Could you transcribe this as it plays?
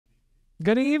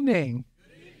Good evening.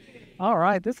 All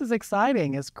right, this is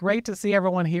exciting. It's great to see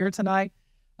everyone here tonight.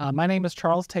 My name is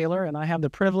Charles Taylor, and I have the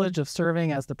privilege of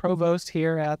serving as the provost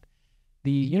here at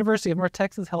the University of North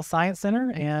Texas Health Science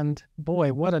Center. And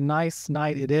boy, what a nice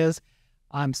night it is.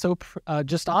 I'm so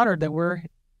just honored that we're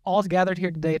all gathered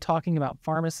here today talking about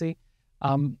pharmacy.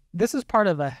 This is part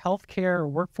of a healthcare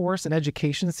workforce and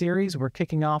education series we're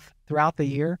kicking off throughout the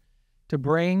year to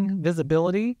bring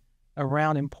visibility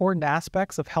around important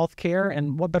aspects of healthcare.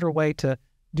 And what better way to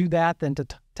do that than to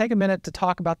take a minute to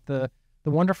talk about the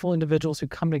wonderful individuals who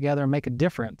come together and make a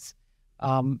difference.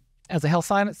 As a Health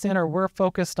Science Center, we're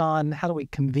focused on how do we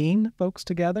convene folks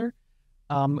together?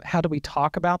 How do we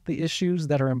talk about the issues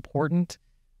that are important?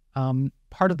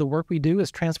 Part of the work we do is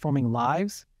transforming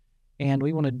lives, and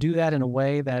we want to do that in a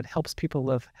way that helps people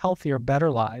live healthier,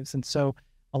 better lives. And so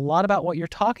a lot about what you're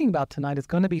talking about tonight is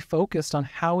going to be focused on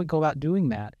how we go about doing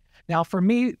that. Now, for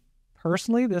me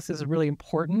personally, this is really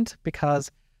important because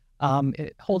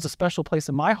it holds a special place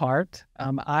in my heart.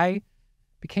 I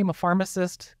became a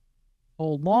pharmacist a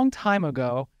long time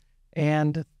ago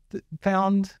and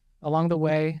found along the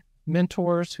way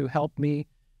mentors who helped me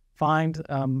find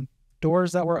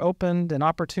doors that were opened and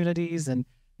opportunities. And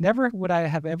never would I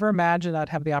have ever imagined I'd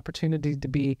have the opportunity to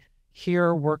be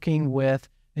here working with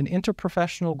an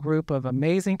interprofessional group of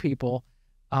amazing people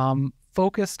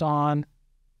focused on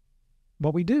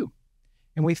what we do.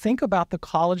 And we think about the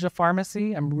College of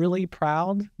Pharmacy. I'm really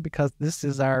proud because this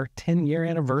is our 10-year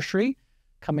anniversary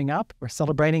coming up. We're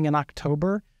celebrating in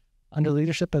October under the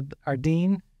leadership of our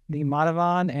Dean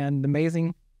Madhavan, and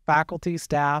amazing faculty,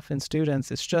 staff, and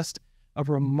students. It's just a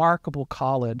remarkable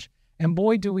college. And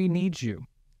boy, do we need you.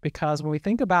 Because when we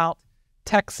think about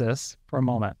Texas for a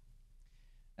moment,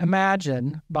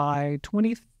 imagine by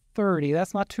 2030,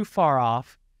 that's not too far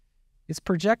off, it's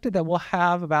projected that we'll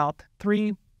have about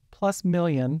 3+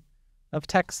 million of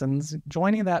Texans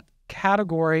joining that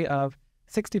category of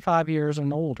 65 years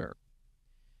and older.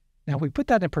 Now, if we put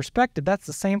that in perspective, that's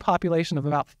the same population of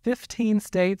about 15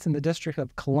 states in the District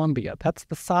of Columbia. That's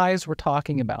the size we're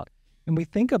talking about. And we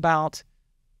think about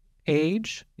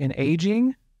age and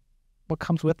aging, what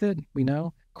comes with it, we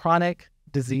know, chronic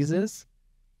diseases.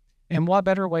 And what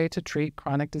better way to treat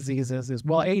chronic diseases is,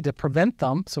 well, A, to prevent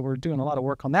them, so we're doing a lot of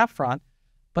work on that front,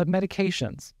 but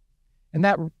medications. And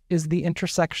that is the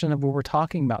intersection of what we're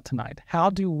talking about tonight. How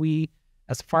do we,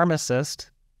 as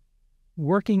pharmacists,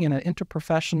 working in an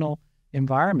interprofessional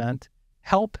environment,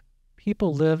 help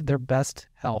people live their best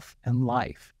health and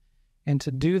life? And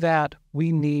to do that,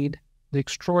 we need the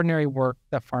extraordinary work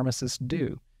that pharmacists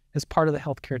do as part of the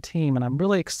healthcare team. And I'm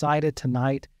really excited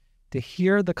tonight to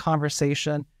hear the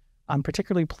conversation. I'm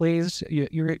particularly pleased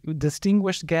you're a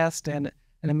distinguished guest and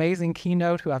an amazing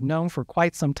keynote who I've known for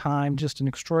quite some time, just an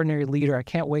extraordinary leader. I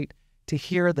can't wait to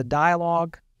hear the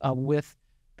dialogue with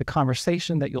the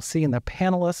conversation that you'll see in the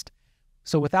panelist.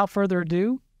 So without further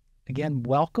ado, again,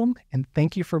 welcome and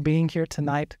thank you for being here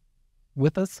tonight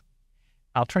with us.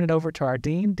 I'll turn it over to our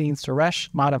Dean Suresh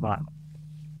Madhavan.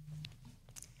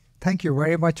 Thank you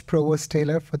very much, Provost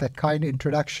Taylor, for that kind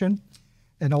introduction.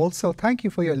 And also, thank you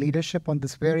for your leadership on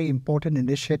this very important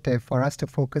initiative for us to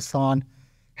focus on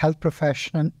health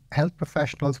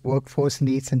professionals' workforce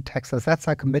needs in Texas. That's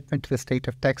our commitment to the state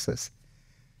of Texas.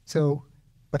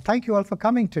 But thank you all for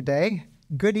coming today.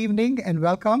 Good evening and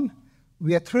welcome.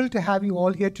 We are thrilled to have you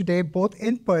all here today, both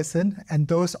in person and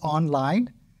those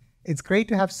online. It's great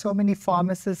to have so many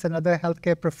pharmacists and other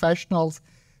healthcare professionals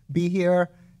be here,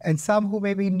 and some who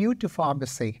may be new to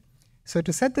pharmacy. So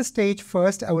to set the stage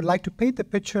first, I would like to paint the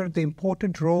picture of the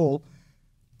important role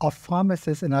of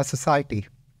pharmacists in our society.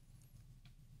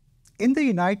 In the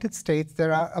United States,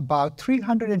 there are about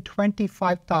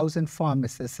 325,000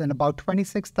 pharmacists and about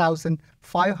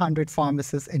 26,500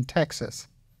 pharmacists in Texas.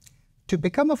 To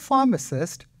become a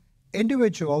pharmacist,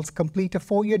 individuals complete a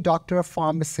 4-year Doctor of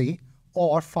Pharmacy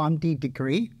or Ph.D.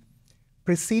 degree,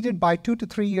 preceded by 2 to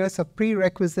 3 years of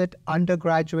prerequisite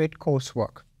undergraduate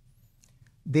coursework.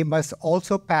 They must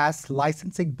also pass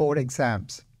licensing board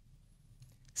exams.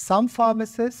 Some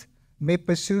pharmacists may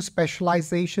pursue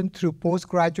specialization through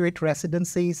postgraduate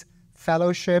residencies,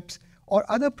 fellowships, or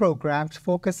other programs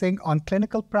focusing on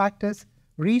clinical practice,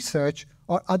 research,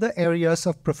 or other areas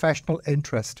of professional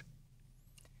interest.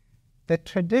 The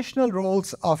traditional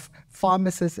roles of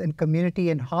pharmacists in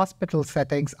community and hospital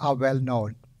settings are well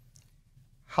known.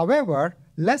 However,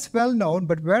 less well known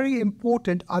but very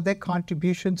important are their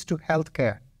contributions to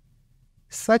healthcare,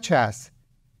 such as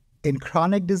in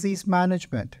chronic disease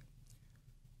management,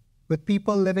 with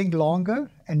people living longer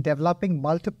and developing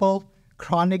multiple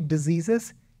chronic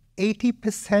diseases,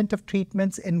 80% of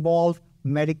treatments involve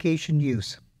medication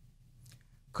use.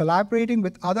 Collaborating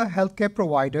with other healthcare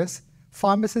providers,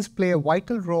 pharmacists play a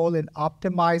vital role in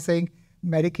optimizing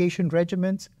medication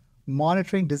regimens,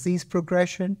 monitoring disease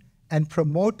progression, and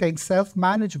promoting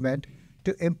self-management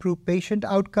to improve patient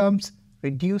outcomes,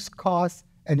 reduce costs,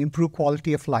 and improve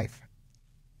quality of life.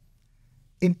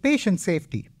 In patient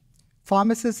safety,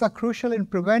 pharmacists are crucial in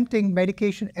preventing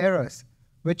medication errors,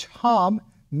 which harm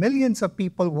millions of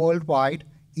people worldwide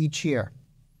each year.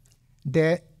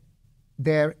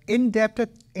 Their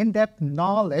in-depth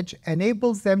knowledge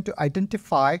enables them to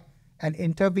identify and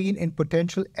intervene in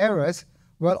potential errors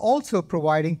while also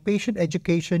providing patient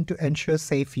education to ensure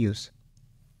safe use.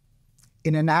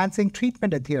 In enhancing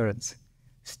treatment adherence,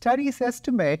 studies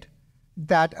estimate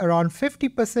that around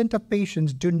 50% of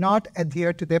patients do not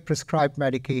adhere to their prescribed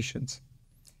medications,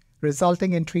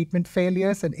 resulting in treatment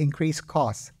failures and increased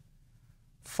costs.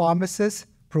 Pharmacists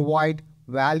provide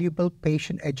valuable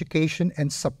patient education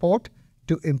and support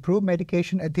to improve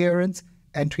medication adherence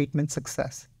and treatment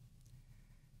success.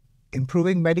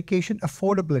 Improving medication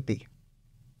affordability.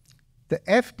 The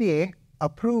FDA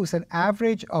approves an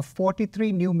average of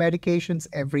 43 new medications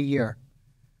every year.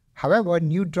 However,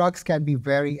 new drugs can be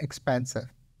very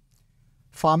expensive.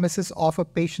 Pharmacists offer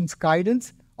patients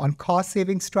guidance on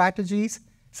cost-saving strategies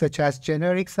such as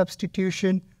generic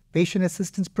substitution, patient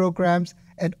assistance programs,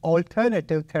 and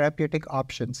alternative therapeutic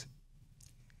options.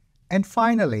 And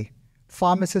finally,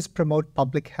 pharmacists promote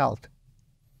public health.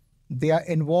 They are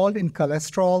involved in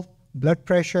cholesterol, blood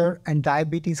pressure, and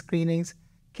diabetes screenings,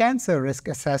 cancer risk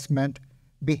assessment,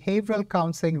 behavioral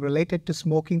counseling related to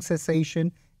smoking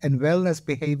cessation and wellness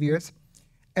behaviors,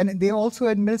 and they also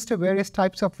administer various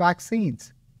types of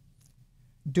vaccines.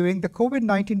 During the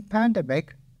COVID-19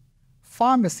 pandemic,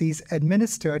 pharmacies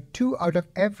administered 2 out of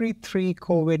every 3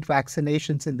 COVID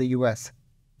vaccinations in the US.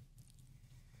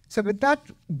 So with that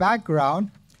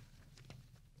background,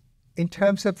 in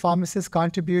terms of pharmacists'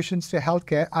 contributions to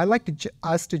healthcare, I'd like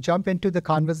us to jump into the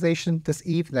conversation this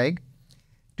evening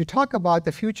to talk about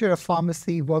the future of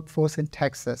pharmacy workforce in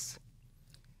Texas.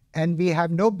 And we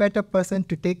have no better person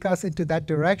to take us into that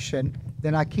direction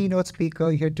than our keynote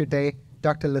speaker here today,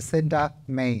 Dr. Lucinda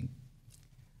Main.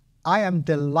 I am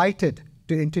delighted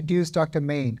to introduce Dr.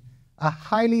 Main, a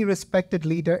highly respected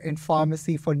leader in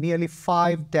pharmacy for nearly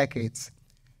 5 decades.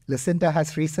 Lucinda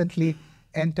has recently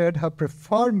entered her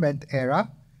preferment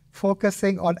era,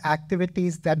 focusing on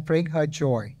activities that bring her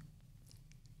joy.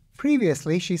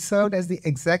 Previously, she served as the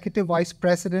Executive Vice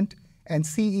President and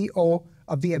CEO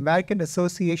of the American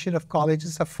Association of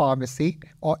Colleges of Pharmacy,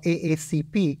 or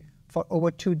AACP, for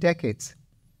over 2 decades.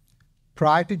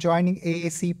 Prior to joining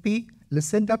AACP,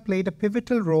 Lucinda played a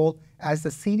pivotal role as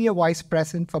the Senior Vice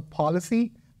President for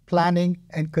Policy, Planning,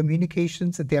 and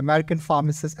Communications at the American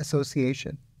Pharmacists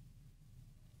Association.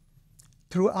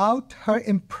 Throughout her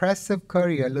impressive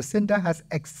career, Lucinda has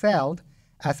excelled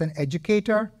as an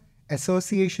educator,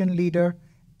 association leader,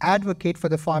 advocate for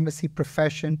the pharmacy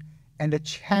profession, and a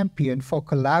champion for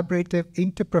collaborative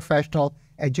interprofessional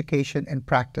education and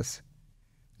practice.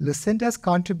 Lucinda's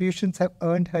contributions have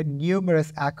earned her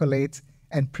numerous accolades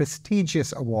and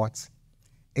prestigious awards,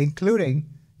 including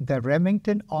the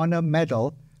Remington Honor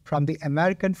Medal from the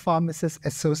American Pharmacists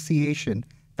Association,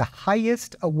 the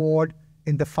highest award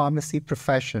in the pharmacy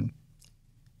profession,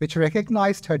 which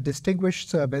recognized her distinguished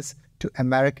service to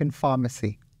American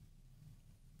pharmacy.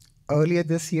 Earlier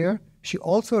this year, she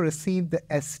also received the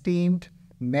esteemed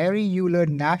Mary Euler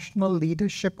National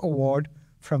Leadership Award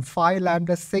from Phi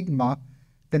Lambda Sigma,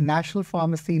 the National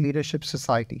Pharmacy Leadership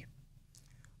Society.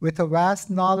 With her vast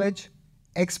knowledge,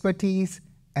 expertise,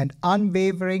 and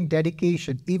unwavering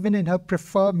dedication, even in her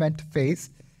preferment phase,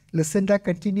 Lucinda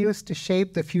continues to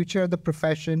shape the future of the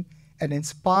profession and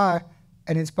inspire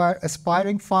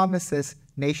aspiring pharmacists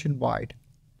nationwide.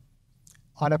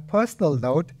 On a personal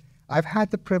note, I've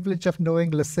had the privilege of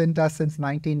knowing Lucinda since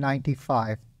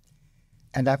 1995,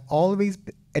 and I've always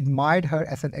admired her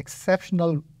as an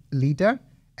exceptional leader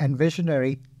and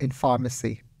visionary in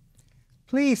pharmacy.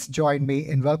 Please join me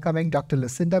in welcoming Dr.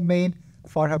 Lucinda Main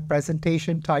for her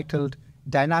presentation titled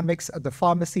Dynamics of the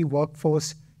Pharmacy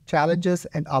Workforce, Challenges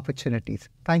and Opportunities.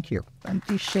 Thank you. Thank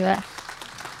you, Sheila.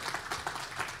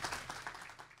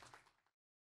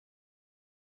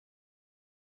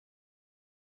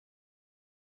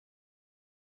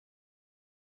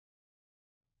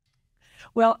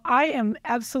 Well, I am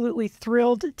absolutely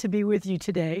thrilled to be with you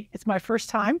today. It's my first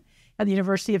time at the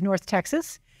University of North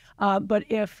Texas, but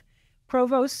if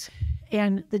Provost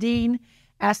and the Dean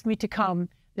asked me to come,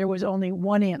 there was only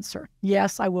one answer.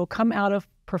 Yes, I will come out of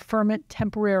preferment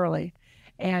temporarily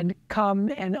and come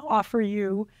and offer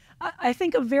you, I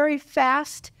think, a very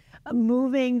fast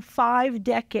moving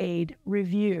 5-decade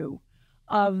review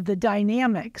of the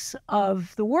dynamics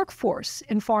of the workforce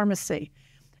in pharmacy.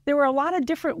 There were a lot of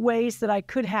different ways that I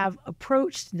could have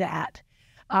approached that.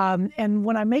 And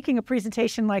when I'm making a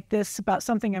presentation like this about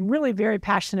something I'm really very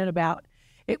passionate about,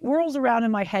 it whirls around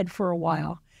in my head for a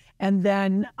while. And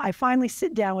then I finally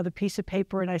sit down with a piece of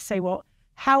paper and I say, well,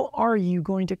 how are you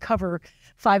going to cover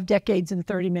 5 decades in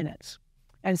 30 minutes?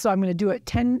 And so I'm going to do it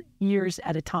 10 years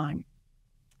at a time.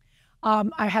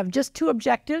 I have just 2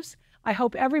 objectives. I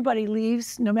hope everybody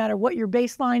leaves, no matter what your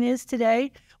baseline is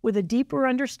today, with a deeper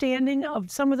understanding of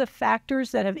some of the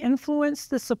factors that have influenced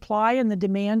the supply and the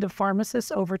demand of pharmacists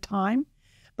over time.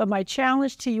 But my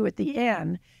challenge to you at the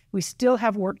end, we still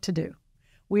have work to do.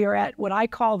 We are at what I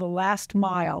call the last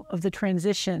mile of the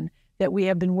transition that we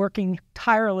have been working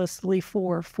tirelessly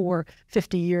for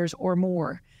 50 years or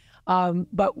more.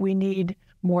 But we need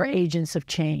more agents of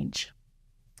change.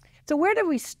 So where do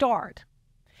we start?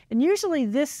 And usually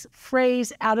this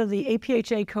phrase out of the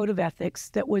APHA Code of Ethics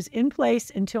that was in place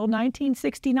until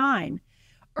 1969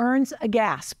 earns a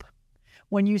gasp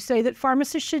when you say that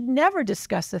pharmacists should never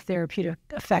discuss the therapeutic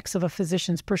effects of a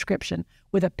physician's prescription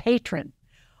with a patron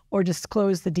or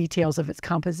disclose the details of its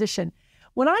composition.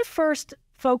 When I first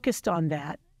focused on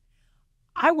that,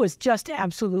 I was just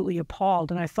absolutely appalled.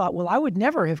 And I thought, well, I would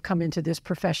never have come into this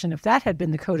profession if that had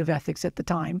been the Code of Ethics at the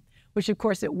time, which of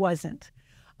course it wasn't.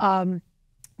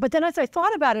 But then as I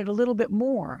thought about it a little bit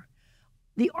more,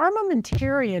 the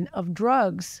armamentarium of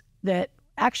drugs that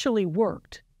actually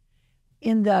worked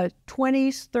in the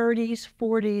 20s, 30s,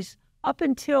 40s, up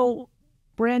until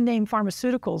brand name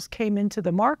pharmaceuticals came into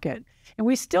the market, and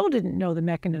we still didn't know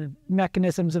the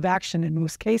mechanisms of action in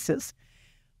most cases.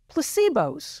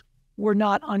 Placebos were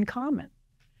not uncommon.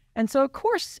 And so, of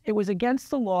course, it was against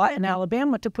the law in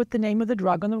Alabama to put the name of the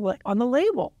drug on the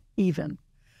label even.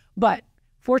 But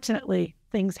fortunately,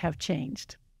 things have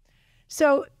changed.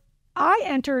 So I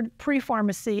entered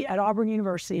pre-pharmacy at Auburn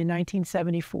University in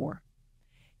 1974.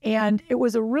 And it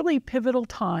was a really pivotal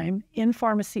time in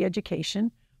pharmacy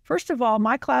education. First of all,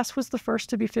 my class was the first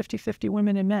to be 50-50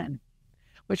 women and men,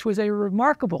 which was a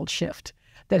remarkable shift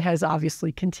that has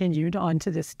obviously continued on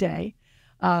to this day.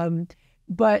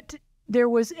 But there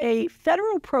was a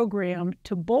federal program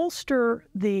to bolster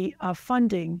the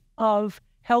funding of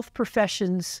health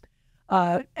professions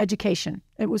education.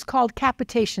 It was called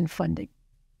capitation funding.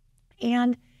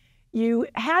 And you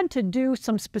had to do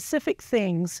some specific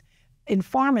things in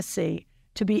pharmacy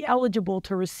to be eligible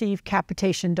to receive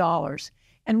capitation dollars.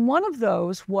 And one of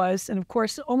those was, and of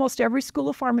course, almost every school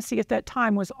of pharmacy at that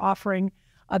time was offering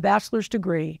a bachelor's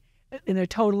degree in a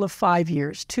total of 5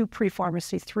 years, 2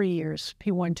 pre-pharmacy, 3 years,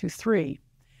 P1, 2, 3.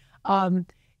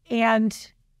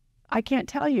 And I can't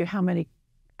tell you how many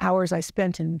hours I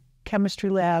spent in chemistry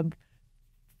lab,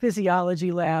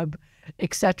 physiology lab,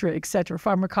 et cetera,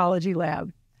 pharmacology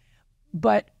lab.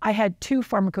 But I had 2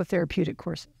 pharmacotherapeutic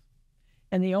courses.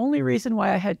 And the only reason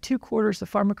why I had 2 quarters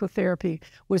of pharmacotherapy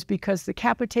was because the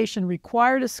capitation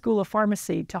required a school of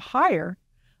pharmacy to hire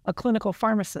a clinical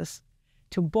pharmacist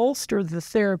to bolster the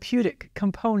therapeutic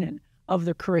component of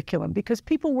the curriculum, because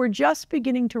people were just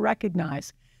beginning to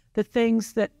recognize the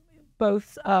things that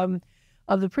both of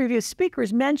the previous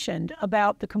speakers mentioned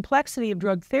about the complexity of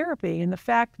drug therapy and the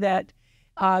fact that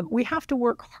we have to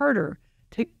work harder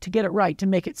to get it right, to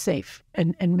make it safe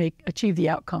and achieve the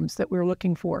outcomes that we're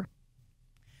looking for.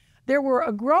 There were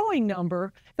a growing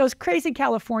number. Those crazy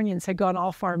Californians had gone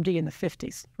all PharmD in the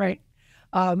 50s, right?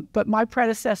 But my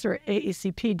predecessor at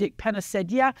AACP, Dick Penna,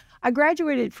 said, yeah, I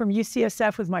graduated from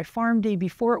UCSF with my PharmD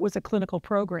before it was a clinical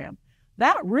program.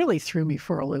 That really threw me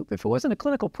for a loop. If it wasn't a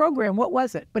clinical program, what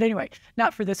was it? But anyway,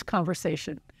 not for this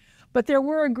conversation. But there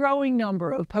were a growing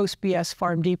number of post-BS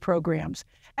PharmD programs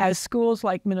as schools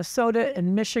like Minnesota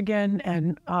and Michigan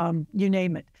and you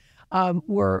name it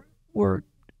were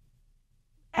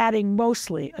adding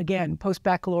mostly, again,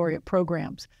 post-baccalaureate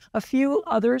programs. A few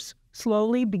others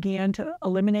slowly began to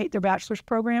eliminate their bachelor's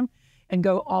program and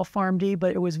go all PharmD,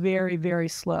 but it was very, very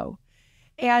slow.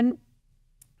 And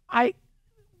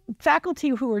faculty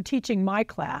who were teaching my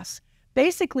class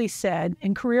basically said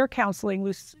in career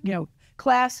counseling,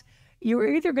 class,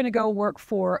 you're either going to go work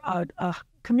for a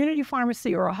community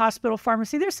pharmacy or a hospital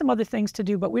pharmacy. There's some other things to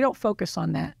do, but we don't focus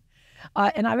on that.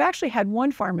 And I've actually had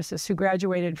one pharmacist who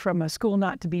graduated from a school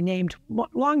not to be named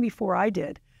long before I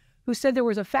did, who said there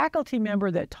was a faculty member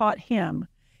that taught him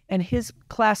and his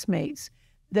classmates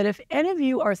that if any of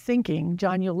you are thinking,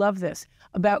 John, you'll love this,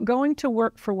 about going to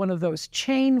work for one of those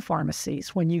chain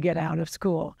pharmacies when you get out of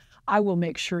school, I will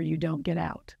make sure you don't get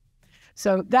out.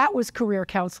 So that was career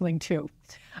counseling too.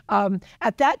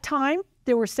 At that time,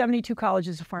 there were 72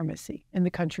 colleges of pharmacy in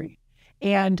the country,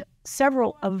 and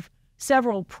several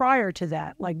prior to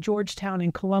that, like Georgetown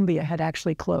and Columbia, had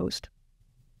actually closed.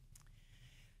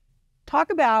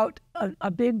 Talk about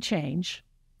a big change.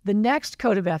 The next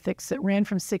code of ethics that ran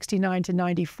from 69 to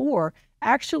 94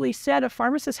 actually said a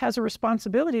pharmacist has a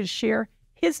responsibility to share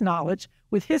his knowledge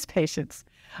with his patients.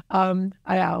 I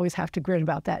always have to grin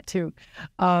about that too.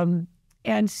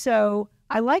 And so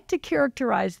I like to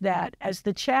characterize that as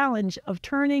the challenge of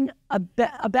turning a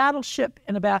battleship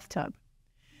in a bathtub.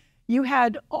 You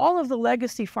had all of the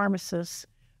legacy pharmacists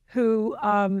who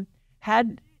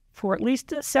had, for at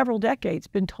least several decades,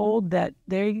 been told that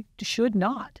they should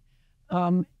not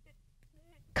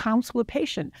counsel a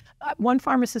patient. One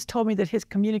pharmacist told me that his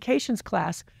communications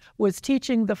class was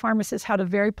teaching the pharmacist how to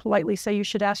very politely say, you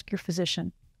should ask your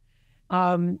physician,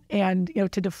 and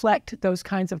to deflect those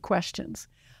kinds of questions.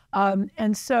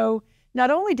 And so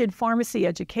not only did pharmacy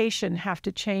education have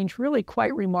to change really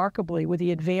quite remarkably with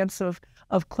the advance of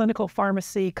clinical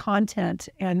pharmacy content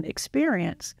and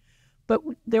experience, but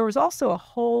there was also a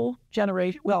whole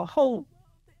generation,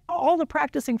 all the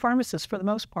practicing pharmacists for the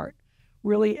most part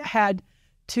really had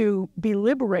to be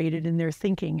liberated in their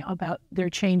thinking about their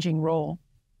changing role.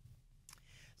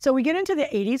 So we get into the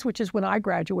 80s, which is when I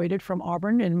graduated from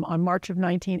Auburn on March of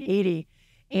 1980,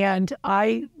 and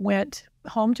I went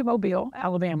home to Mobile,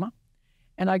 Alabama,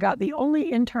 and I got the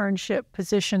only internship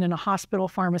position in a hospital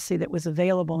pharmacy that was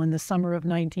available in the summer of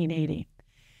 1980.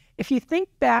 If you think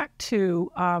back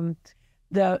to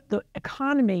the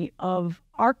economy of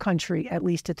our country, at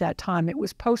least at that time, it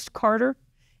was post-Carter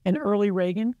and early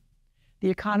Reagan. The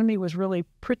economy was really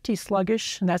pretty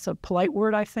sluggish, and that's a polite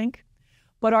word, I think.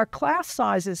 But our class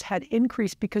sizes had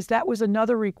increased because that was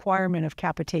another requirement of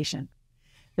capitation,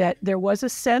 that there was a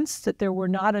sense that there were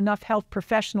not enough health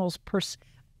professionals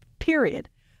period.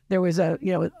 There was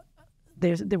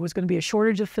there was going to be a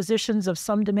shortage of physicians of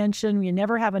some dimension. You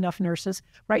never have enough nurses.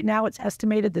 Right now, it's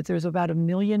estimated that there's about 1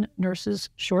 million nurses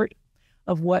short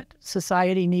of what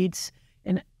society needs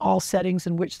in all settings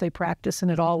in which they practice and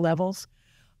at all levels.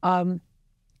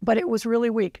 But it was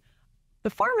really weak. The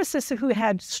pharmacists who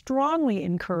had strongly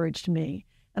encouraged me,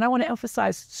 and I want to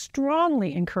emphasize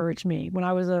strongly encouraged me when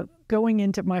I was going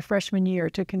into my freshman year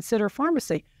to consider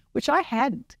pharmacy, which I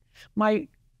hadn't. My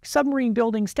submarine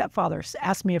building stepfather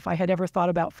asked me if I had ever thought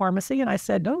about pharmacy, and I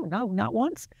said, no, not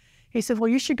once. He said, well,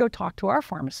 you should go talk to our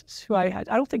pharmacist, who I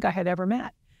don't think I had ever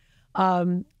met.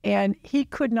 And he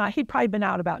could not, he'd probably been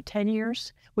out about 10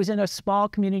 years, was in a small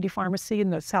community pharmacy in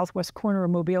the southwest corner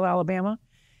of Mobile, Alabama.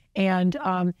 And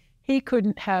he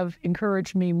couldn't have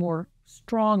encouraged me more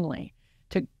strongly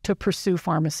to pursue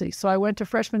pharmacy. So I went to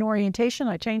freshman orientation,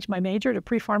 I changed my major to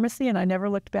pre-pharmacy, and I never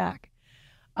looked back.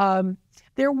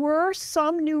 There were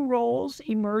some new roles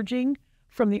emerging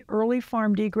from the early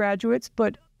PharmD graduates,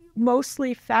 but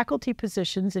mostly faculty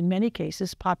positions in many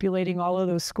cases, populating all of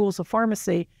those schools of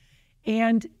pharmacy,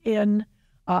 and in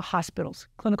hospitals.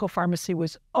 Clinical pharmacy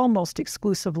was almost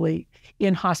exclusively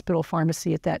in hospital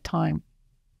pharmacy at that time.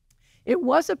 It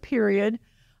was a period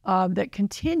that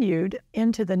continued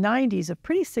into the 90s of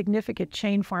pretty significant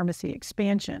chain pharmacy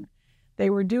expansion. They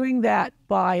were doing that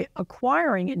by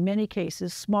acquiring, in many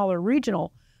cases, smaller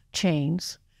regional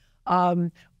chains.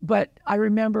 But I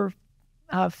remember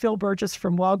Phil Burgess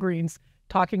from Walgreens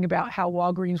talking about how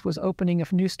Walgreens was opening a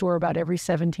new store about every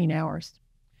 17 hours.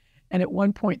 And at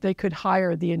one point, they could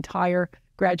hire the entire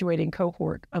graduating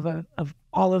cohort of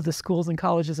all of the schools and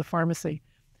colleges of pharmacy.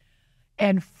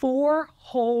 And 4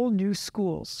 whole new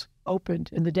schools opened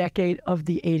in the decade of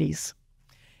the 80s.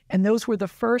 And those were the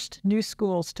first new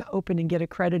schools to open and get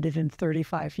accredited in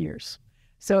 35 years.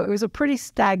 So it was a pretty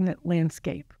stagnant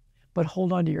landscape, but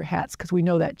hold on to your hats because we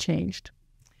know that changed.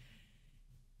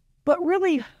 But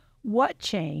really what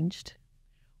changed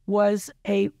was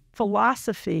a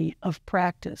philosophy of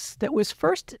practice that was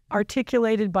first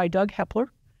articulated by Doug Hepler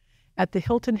at the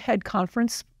Hilton Head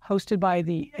Conference hosted by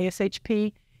the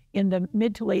ASHP in the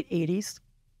mid to late 80s.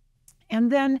 And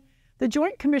then the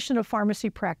Joint Commission of Pharmacy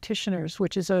Practitioners,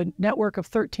 which is a network of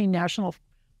 13 national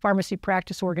pharmacy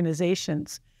practice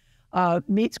organizations,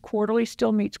 meets quarterly,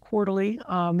 still meets quarterly.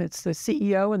 It's the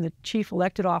CEO and the chief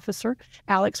elected officer.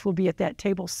 Alex will be at that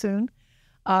table soon.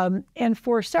 And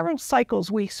for several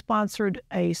cycles, we sponsored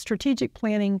a strategic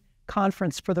planning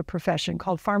conference for the profession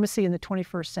called Pharmacy in the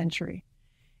 21st Century.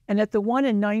 And at the one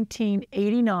in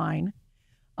 1989,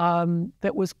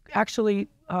 that was actually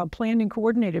planned and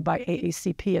coordinated by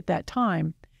AACP at that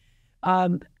time,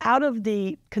 out of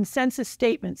the consensus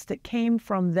statements that came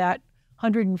from that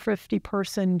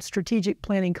 150-person strategic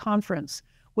planning conference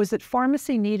was that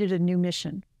pharmacy needed a new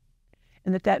mission.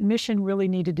 and that mission really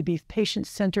needed to be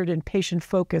patient-centered and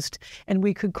patient-focused, and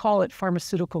we could call it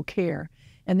pharmaceutical care.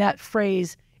 And that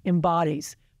phrase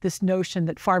embodies this notion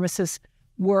that pharmacists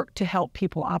work to help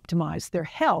people optimize their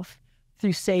health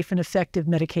through safe and effective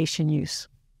medication use.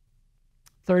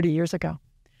 30 years ago.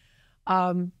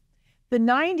 The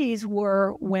 90s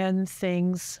were when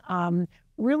things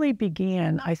really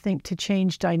began, I think, to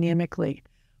change dynamically.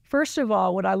 First of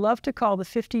all, what I love to call the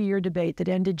 50-year debate that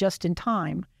ended just in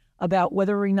time about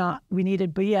whether or not we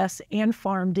needed BS and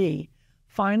PharmD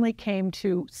finally came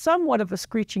to somewhat of a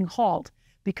screeching halt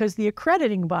because the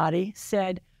accrediting body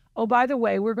said, oh, by the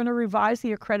way, we're going to revise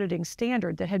the accrediting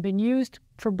standard that had been used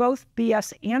for both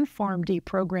BS and PharmD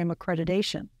program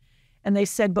accreditation. And they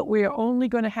said, but we are only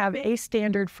going to have a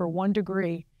standard for one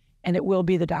degree, and it will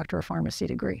be the Doctor of Pharmacy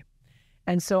degree.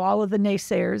 And so all of the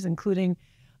naysayers, including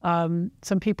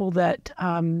some people that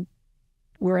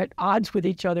were at odds with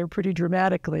each other pretty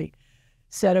dramatically,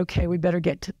 said, okay, we better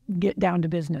get down to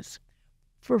business.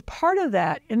 For part of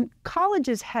that, and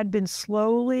colleges had been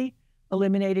slowly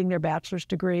eliminating their bachelor's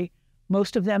degree.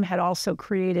 Most of them had also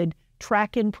created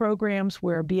track-in programs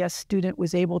where a BS student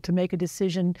was able to make a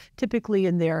decision, typically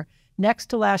in their next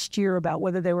to last year, about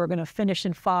whether they were going to finish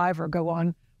in 5 or go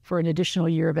on for an additional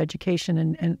year of education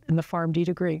in the PharmD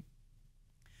degree.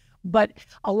 But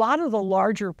a lot of the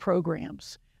larger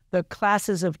programs, the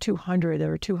classes of 200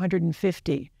 or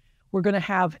 250, were going to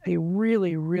have a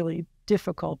really, really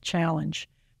difficult challenge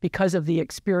because of the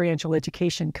experiential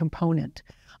education component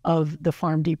of the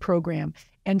PharmD program.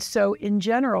 And so in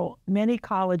general, many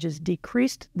colleges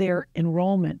decreased their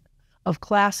enrollment of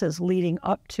classes leading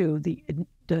up to the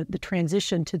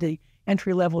transition to the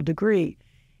entry-level degree.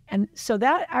 And so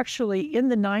that actually, in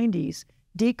the 90s,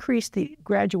 decreased the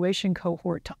graduation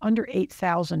cohort to under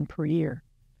 8,000 per year.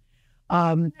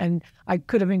 And I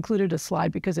could have included a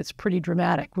slide because it's pretty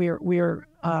dramatic. We're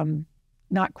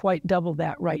not quite double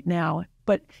that right now,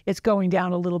 but it's going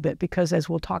down a little bit because, as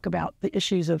we'll talk about, the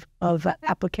issues of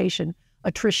application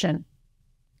attrition.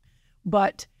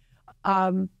 But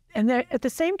and there, at the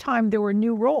same time, there were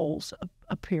new roles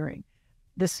appearing.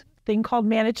 This thing called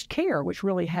managed care, which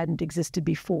really hadn't existed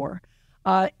before.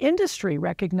 Industry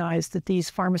recognized that these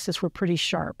pharmacists were pretty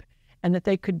sharp and that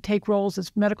they could take roles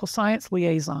as medical science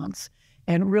liaisons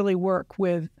and really work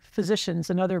with physicians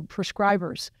and other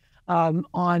prescribers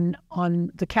on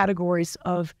the categories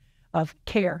of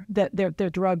care that their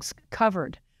drugs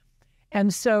covered.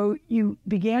 And so you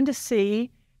began to see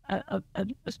a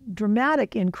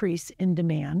dramatic increase in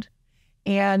demand,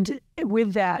 and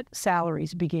with that,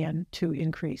 salaries began to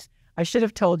increase. I should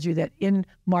have told you that in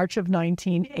March of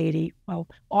 1980, well,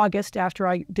 August, after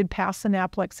I did pass the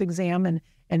NAPLEX exam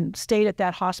and stayed at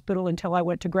that hospital until I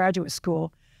went to graduate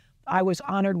school, I was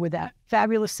honored with that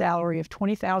fabulous salary of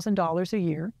 $20,000 a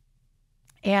year,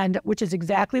 and which is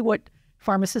exactly what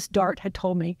pharmacist Dart had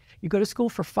told me. You go to school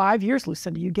for 5 years,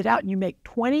 Lucinda, you get out and you make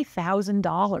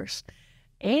 $20,000.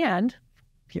 And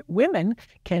women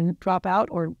can drop out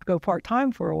or go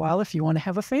part-time for a while if you want to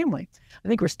have a family. I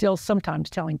think we're still sometimes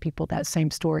telling people that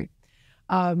same story.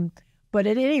 But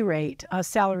at any rate,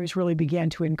 salaries really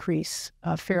began to increase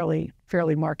fairly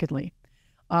markedly.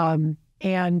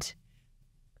 And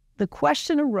the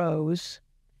question arose,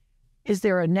 is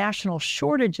there a national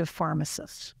shortage of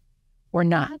pharmacists or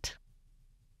not?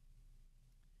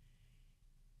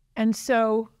 And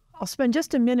so I'll spend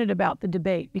just a minute about the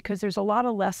debate because there's a lot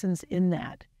of lessons in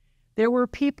that. There were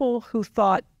people who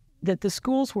thought that the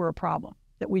schools were a problem,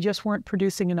 that we just weren't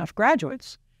producing enough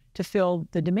graduates to fill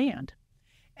the demand.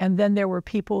 And then there were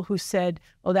people who said,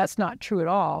 oh, that's not true at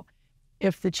all.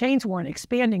 If the chains weren't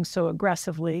expanding so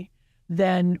aggressively,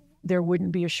 then there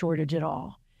wouldn't be a shortage at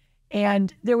all.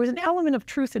 And there was an element of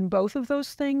truth in both of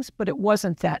those things, but it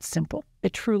wasn't that simple.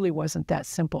 It truly wasn't that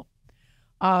simple.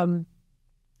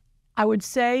 I would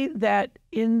say that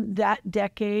in that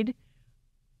decade,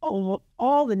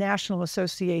 all the national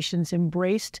associations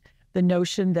embraced the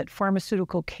notion that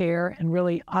pharmaceutical care and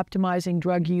really optimizing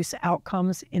drug use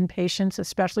outcomes in patients,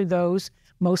 especially those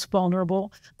most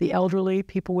vulnerable, the elderly,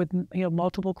 people with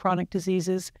multiple chronic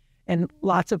diseases and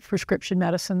lots of prescription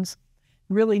medicines,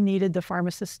 really needed the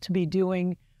pharmacists to be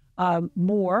doing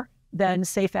more than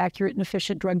safe, accurate, and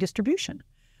efficient drug distribution,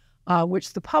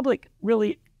 which the public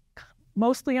really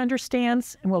mostly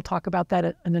understands, and we'll talk about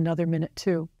that in another minute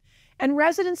too. And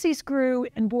residencies grew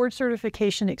and board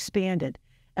certification expanded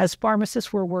as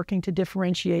pharmacists were working to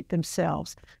differentiate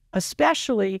themselves,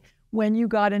 especially when you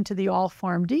got into the all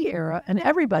PharmD era and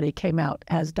everybody came out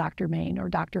as Dr. Maine or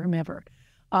Dr. whomever.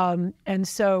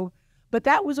 But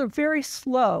that was a very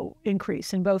slow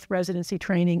increase in both residency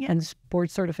training and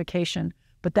board certification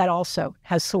but that also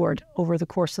has soared over the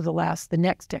course of the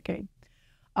next decade.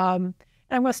 And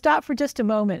I'm going to stop for just a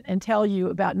moment and tell you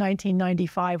about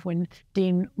 1995 when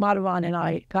Dean Madhavan and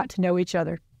I got to know each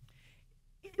other.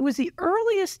 It was the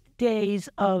earliest days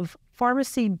of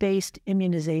pharmacy-based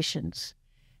immunizations.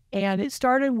 And it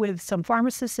started with some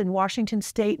pharmacists in Washington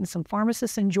State and some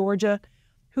pharmacists in Georgia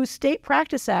whose State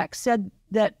Practice Act said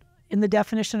that in the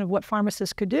definition of what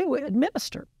pharmacists could do,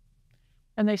 administer.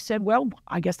 And they said, well,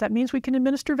 I guess that means we can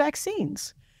administer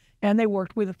vaccines. And they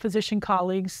worked with physician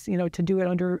colleagues, to do it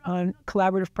under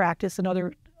collaborative practice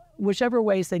and whichever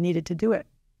ways they needed to do it.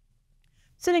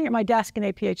 Sitting at my desk in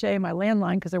APHA, my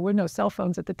landline, because there were no cell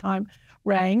phones at the time,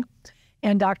 rang.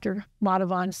 And Dr.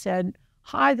 Madhavan said,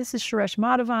 hi, this is Suresh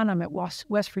Madhavan. I'm at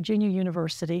West Virginia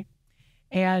University.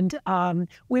 And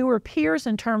we were peers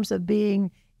in terms of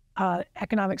being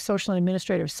economic, social, and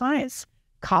administrative science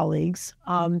colleagues,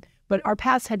 but our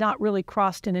paths had not really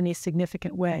crossed in any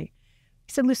significant way.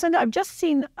 He said, Lucinda, I've just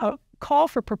seen a call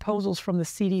for proposals from the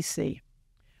CDC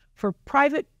for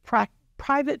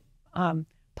public-private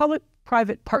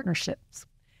partnerships.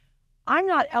 I'm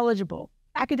not eligible.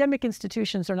 Academic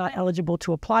institutions are not eligible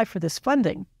to apply for this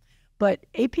funding, but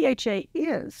APHA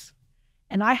is.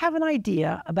 And I have an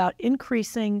idea about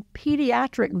increasing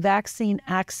pediatric vaccine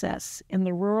access in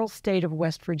the rural state of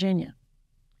West Virginia.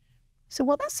 So,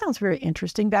 well, that sounds very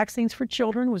interesting. Vaccines for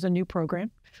Children was a new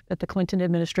program that the Clinton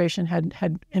administration had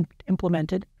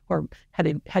implemented or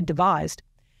had devised.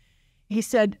 He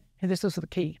said, and this was the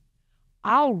key,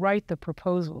 I'll write the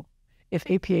proposal if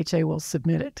APHA will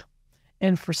submit it.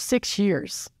 And for 6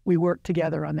 years, we worked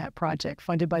together on that project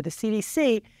funded by the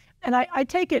CDC. And I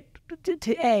take it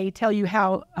to tell you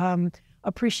how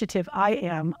appreciative I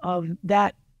am of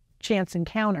that chance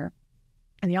encounter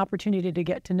and the opportunity to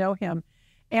get to know him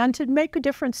and to make a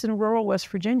difference in rural West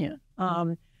Virginia.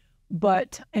 And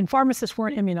pharmacists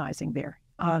weren't immunizing there.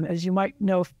 As you might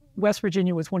know, West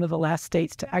Virginia was one of the last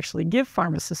states to actually give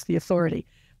pharmacists the authority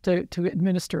to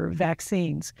administer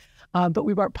vaccines. But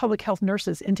we brought public health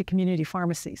nurses into community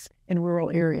pharmacies in rural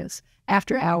areas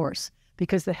after hours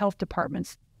because the health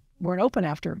departments weren't open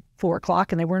after 4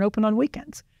 o'clock and they weren't open on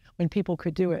weekends when people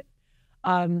could do it.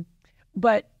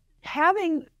 But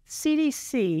having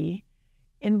CDC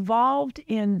involved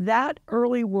in that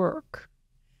early work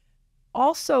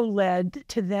also led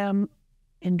to them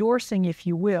endorsing, if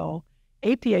you will,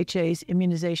 APHA's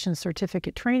immunization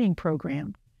certificate training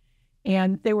program.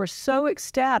 And they were so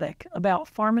ecstatic about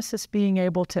pharmacists being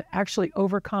able to actually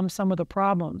overcome some of the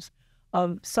problems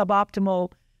of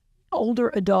suboptimal older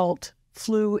adult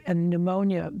flu and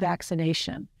pneumonia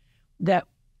vaccination that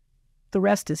the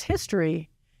rest is history.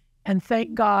 And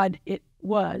thank God it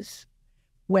was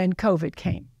when COVID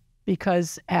came,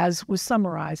 because as was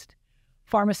summarized,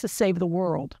 pharmacists saved the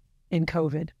world in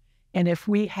COVID. And if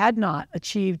we had not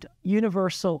achieved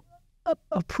universal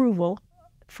approval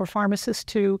for pharmacists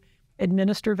to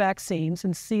administer vaccines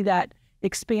and see that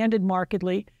expanded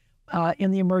markedly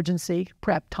in the emergency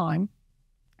prep time.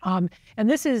 And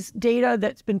this is data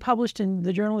that's been published in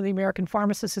the Journal of the American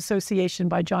Pharmacists Association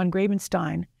by John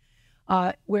Grabenstein,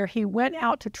 where he went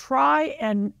out to try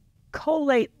and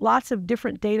collate lots of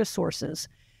different data sources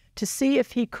to see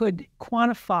if he could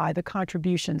quantify the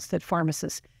contributions that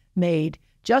pharmacists made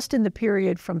just in the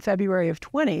period from February of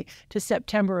 20 to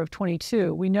September of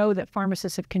 22. We know that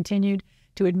pharmacists have continued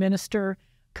to administer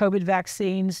COVID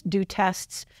vaccines, do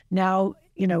tests, now,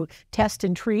 test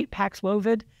and treat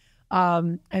Paxlovid.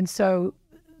 And so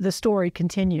the story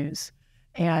continues.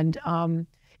 And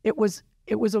it was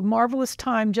a marvelous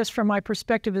time just from my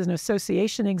perspective as an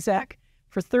association exec.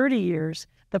 For 30 years,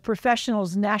 the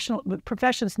professions'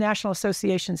 national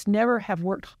associations never have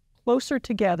worked closer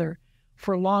together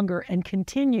for longer and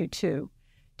continue to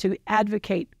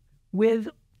advocate with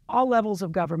all levels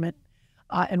of government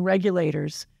and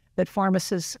regulators that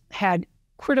pharmacists had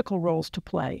critical roles to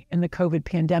play in the COVID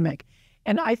pandemic.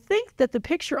 And I think that the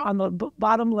picture on the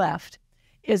bottom left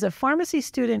is a pharmacy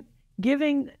student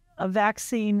giving a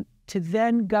vaccine to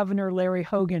then Governor Larry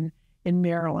Hogan in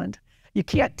Maryland. You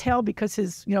can't tell because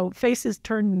his face is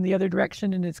turned in the other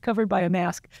direction and it's covered by a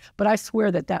mask, but I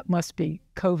swear that must be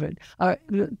Hogan.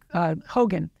 And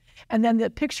then the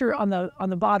picture on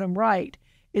the bottom right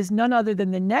is none other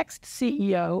than the next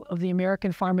CEO of the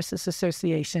American Pharmacists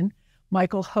Association,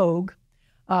 Michael Hogue,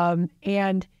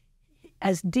 and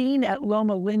as dean at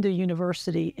Loma Linda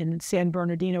University in San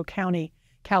Bernardino County,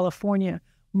 California,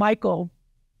 Michael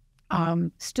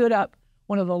stood up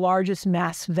one of the largest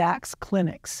mass vax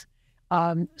clinics,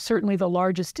 certainly the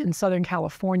largest in Southern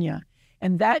California.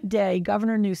 And that day,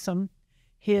 Governor Newsom,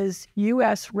 his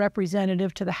U.S.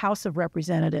 representative to the House of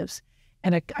Representatives,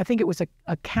 and I think it was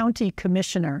a county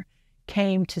commissioner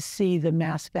came to see the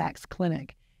mass vax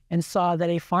clinic and saw that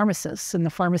a pharmacist and the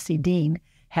pharmacy dean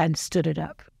had stood it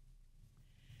up.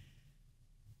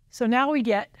 So now we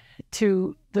get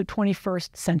to the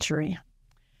 21st century.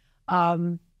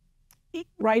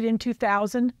 Right in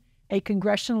 2000, a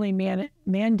congressionally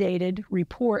mandated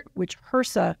report, which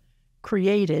HRSA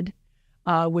created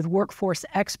with workforce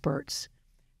experts,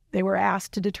 they were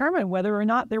asked to determine whether or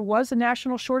not there was a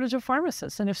national shortage of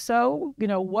pharmacists. And if so,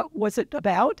 what was it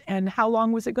about and how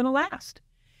long was it going to last?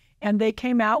 And they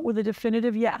came out with a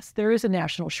definitive yes, there is a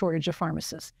national shortage of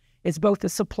pharmacists. It's both a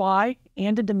supply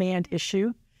and a demand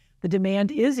issue. The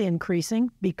demand is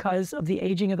increasing because of the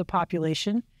aging of the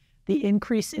population, the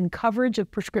increase in coverage of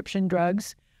prescription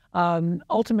drugs,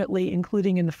 ultimately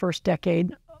including in the first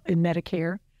decade in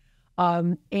Medicare,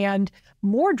 and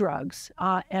more drugs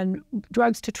and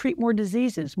drugs to treat more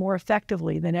diseases more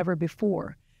effectively than ever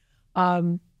before.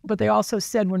 But they also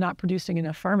said we're not producing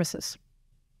enough pharmacists.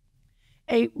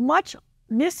 A much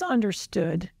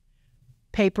misunderstood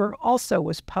paper also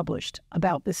was published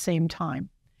about the same time.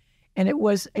 And it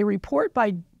was a report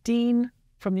by Dean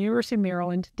from the University of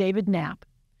Maryland, David Knapp,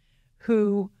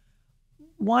 who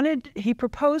he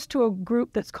proposed to a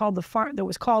group that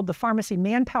was called the Pharmacy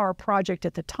Manpower Project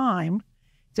at the time.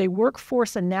 It's a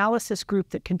workforce analysis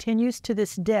group that continues to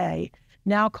this day,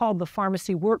 now called the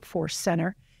Pharmacy Workforce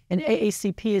Center, and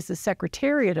AACP is the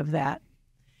secretariat of that.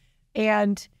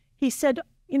 And he said,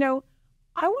 I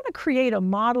want to create a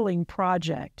modeling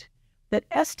project that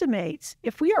estimates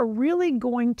if we are really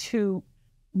going to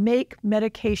make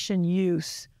medication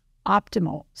use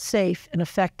optimal, safe, and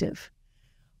effective,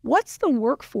 what's the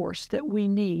workforce that we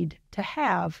need to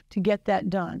have to get that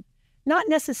done? Not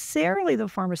necessarily the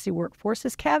pharmacy workforce.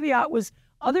 His caveat was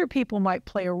other people might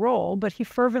play a role, but he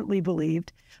fervently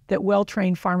believed that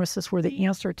well-trained pharmacists were the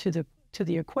answer to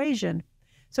the equation.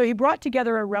 So he brought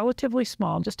together a relatively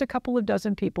small, just a couple of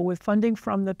dozen people with funding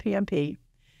from the PMP,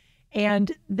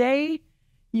 and they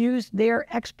used their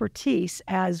expertise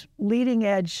as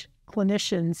leading-edge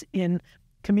clinicians in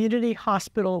community,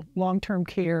 hospital, long-term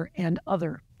care, and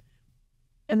other.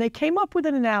 And they came up with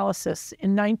an analysis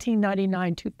in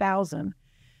 1999-2000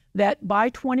 that by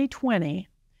 2020,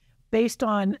 based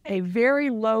on a very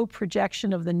low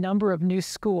projection of the number of new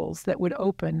schools that would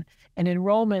open and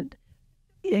enrollment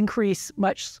increase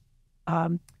much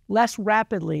less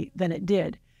rapidly than it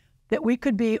did, that we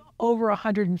could be over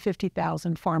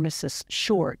 150,000 pharmacists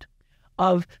short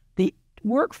of the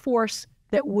workforce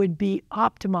that would be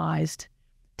optimized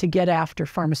to get after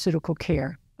pharmaceutical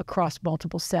care across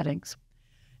multiple settings.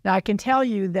 Now, I can tell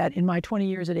you that in my 20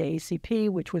 years at AACP,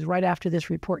 which was right after this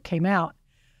report came out,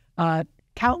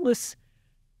 countless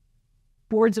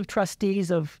boards of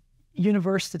trustees of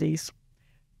universities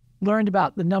learned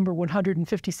about the number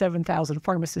 157,000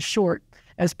 pharmacists short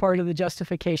as part of the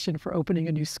justification for opening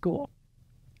a new school.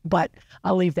 But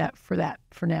I'll leave that for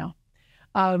now.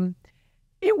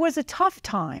 It was a tough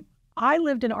time. I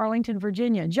lived in Arlington,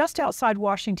 Virginia, just outside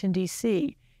Washington,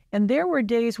 D.C., and there were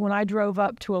days when I drove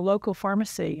up to a local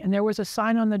pharmacy and there was a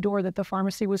sign on the door that the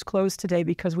pharmacy was closed today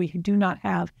because we do not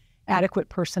have adequate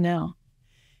personnel.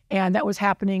 And that was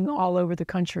happening all over the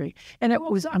country. And it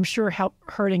was, I'm sure,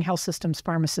 hurting health systems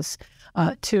pharmacists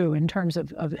too, in terms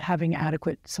of having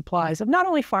adequate supplies of not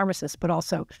only pharmacists, but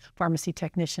also pharmacy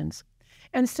technicians.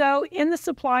 And so in the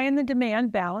supply and the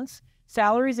demand balance,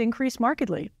 salaries increased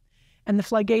markedly. And the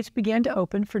floodgates began to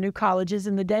open for new colleges.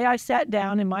 And the day I sat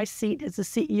down in my seat as the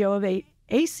CEO of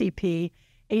ACP,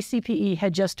 ACPE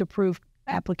had just approved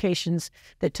applications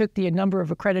that took the number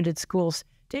of accredited schools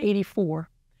to 84.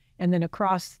 And then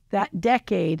across that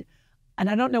decade, and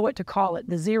I don't know what to call it,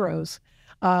 the zeros,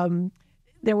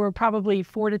 there were probably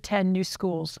 4 to 10 new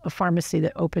schools of pharmacy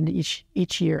that opened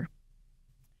each year.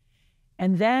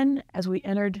 And then as we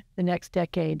entered the next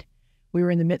decade, we were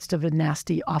in the midst of a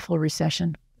nasty, awful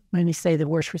recession. Many say the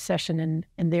worst recession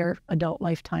in their adult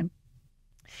lifetime.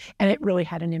 And it really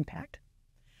had an impact.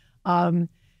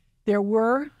 There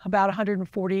were about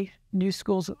 140 new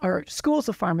schools or schools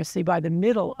of pharmacy by the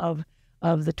middle of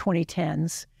the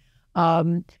 2010s.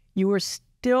 You were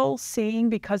still seeing,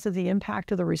 because of the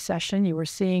impact of the recession, you were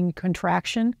seeing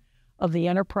contraction of the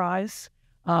enterprise.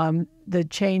 The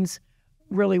chains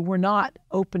really were not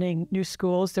opening new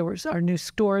schools. There were new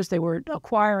stores. They were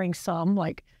acquiring some,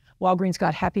 like Walgreens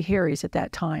got Happy Harry's at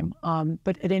that time,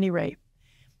 but at any rate.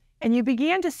 And you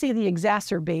began to see the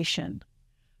exacerbation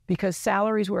because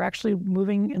salaries were actually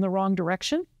moving in the wrong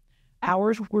direction.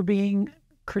 Hours were being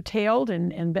curtailed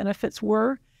and benefits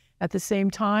were at the same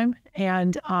time.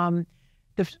 And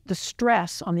the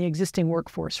stress on the existing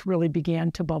workforce really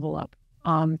began to bubble up.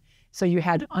 So you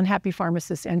had unhappy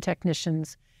pharmacists and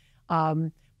technicians.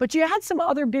 But you had some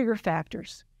other bigger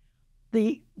factors.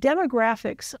 The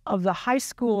demographics of the high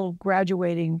school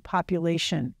graduating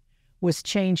population was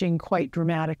changing quite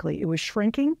dramatically. It was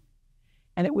shrinking,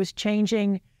 and it was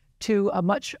changing to a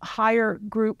much higher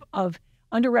group of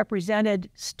underrepresented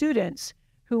students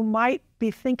who might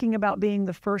be thinking about being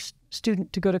the first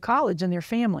student to go to college in their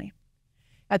family.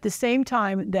 At the same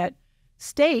time that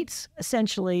states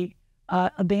essentially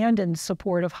abandoned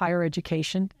support of higher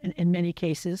education in many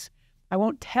cases. I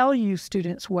won't tell you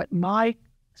students what my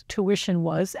tuition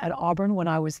was at Auburn when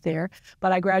I was there,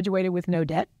 but I graduated with no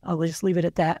debt. I'll just leave it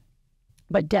at that.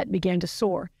 But debt began to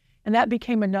soar. And that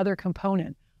became another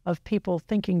component of people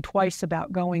thinking twice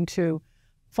about going to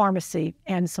pharmacy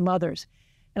and some others.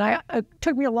 And it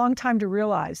took me a long time to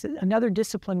realize that another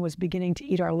discipline was beginning to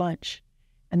eat our lunch,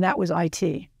 and that was IT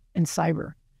and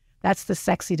cyber. That's the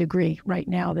sexy degree right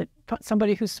now that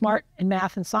somebody who's smart in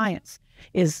math and science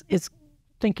is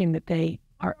thinking that they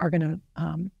are going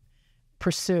to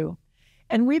pursue.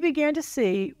 And we began to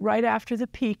see right after the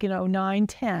peak in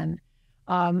 09-10,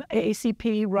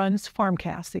 AACP runs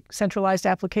PharmCast, the centralized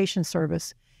application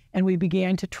service, and we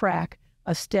began to track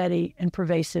a steady and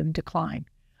pervasive decline,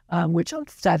 which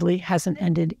sadly hasn't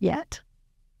ended yet.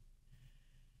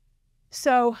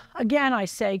 So again, I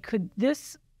say, could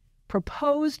this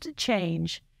proposed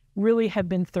change really have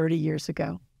been 30 years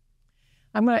ago?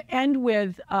 I'm going to end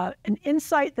with an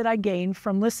insight that I gained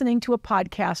from listening to a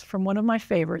podcast from one of my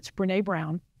favorites, Brene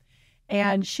Brown.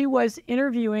 And she was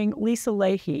interviewing Lisa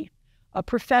Leahy, a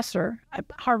professor at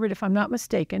Harvard, if I'm not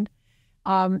mistaken,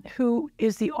 who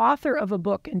is the author of a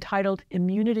book entitled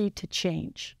Immunity to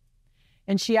Change.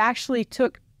 And she actually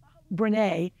took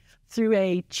Brene through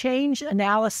a change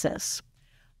analysis.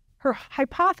 Her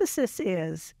hypothesis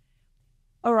is,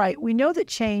 all right, we know that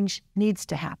change needs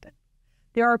to happen.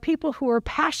 There are people who are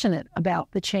passionate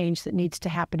about the change that needs to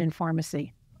happen in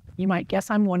pharmacy. You might guess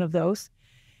I'm one of those.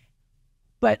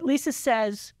 But Lisa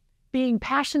says being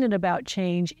passionate about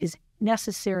change is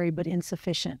necessary but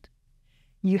insufficient.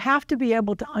 You have to be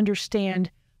able to understand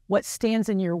what stands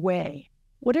in your way.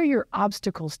 What are your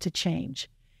obstacles to change?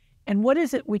 And what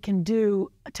is it we can do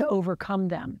to overcome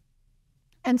them?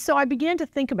 And so I began to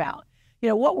think about,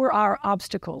 what were our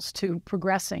obstacles to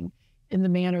progressing in the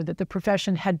manner that the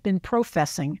profession had been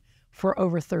professing for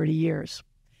over 30 years.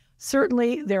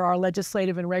 Certainly, there are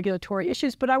legislative and regulatory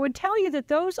issues, but I would tell you that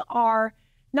those are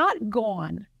not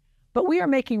gone, but we are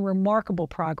making remarkable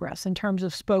progress in terms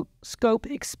of scope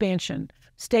expansion,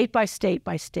 state by state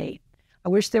by state. I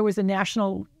wish there was a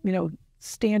national,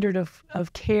 standard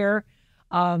of care,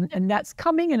 and that's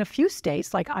coming in a few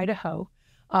states like Idaho,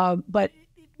 but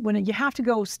when you have to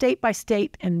go state by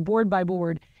state and board by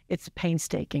board, it's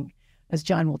painstaking, as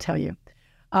John will tell you.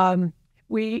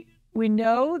 We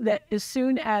know that as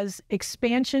soon as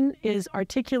expansion is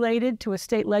articulated to a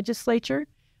state legislature,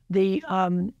 the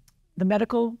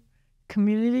medical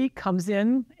community comes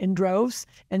in droves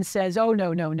and says, oh,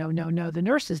 no, the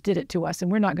nurses did it to us,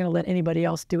 and we're not going to let anybody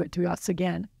else do it to us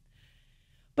again.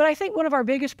 But I think one of our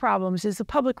biggest problems is the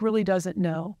public really doesn't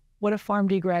know what a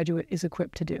PharmD graduate is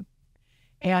equipped to do.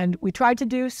 And we tried to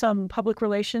do some public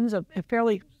relations, a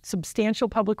fairly substantial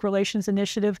public relations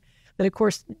initiative that, of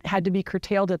course, had to be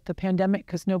curtailed at the pandemic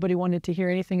because nobody wanted to hear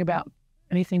anything about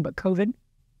anything but COVID.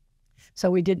 So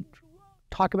we did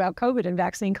talk about COVID and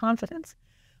vaccine confidence.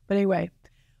 But anyway,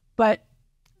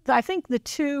 I think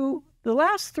the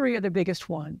last three are the biggest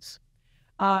ones.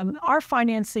 Our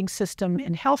financing system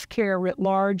in healthcare writ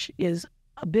large is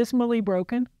abysmally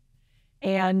broken,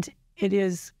 and it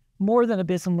is more than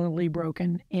abysmally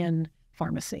broken in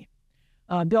pharmacy.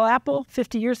 Bill Apple,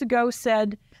 50 years ago,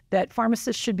 said that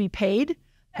pharmacists should be paid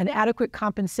an adequate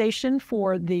compensation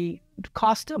for the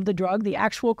cost of the drug, the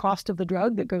actual cost of the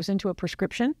drug that goes into a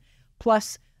prescription,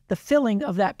 plus the filling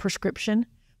of that prescription,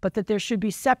 but that there should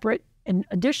be separate and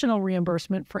additional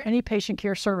reimbursement for any patient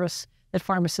care service that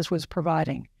pharmacist was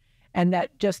providing. And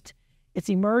that it's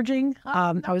emerging.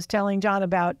 I was telling John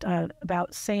about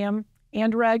Sam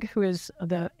Andreg, who is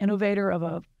the innovator of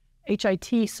a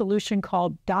HIT solution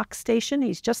called DocStation.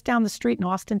 He's just down the street in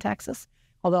Austin, Texas,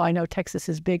 although I know Texas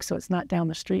is big, so it's not down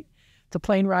the street. It's a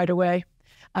plane ride away.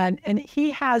 And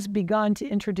he has begun to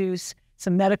introduce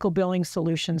some medical billing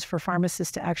solutions for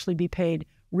pharmacists to actually be paid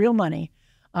real money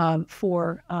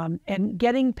and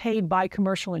getting paid by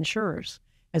commercial insurers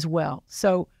as well.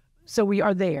 So we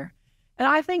are there. And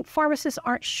I think pharmacists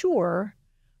aren't sure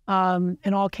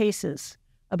in all cases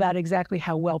about exactly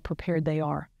how well prepared they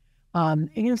are.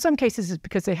 In some cases, it's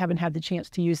because they haven't had the chance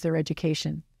to use their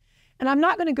education. And I'm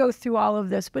not going to go through all of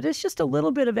this, but it's just a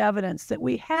little bit of evidence that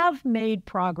we have made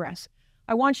progress.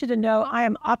 I want you to know I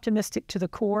am optimistic to the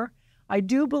core. I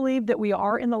do believe that we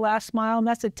are in the last mile, and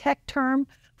that's a tech term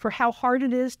for how hard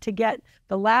it is to get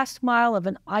the last mile of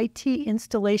an IT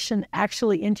installation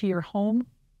actually into your home.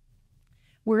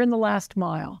 We're in the last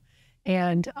mile.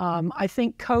 And I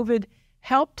think COVID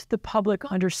helped the public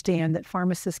understand that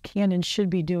pharmacists can and should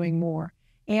be doing more,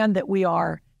 and that we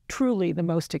are truly the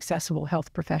most accessible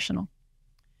health professional.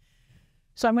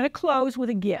 So I'm going to close with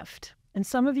a gift. And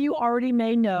some of you already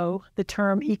may know the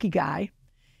term ikigai.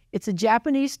 It's a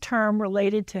Japanese term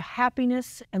related to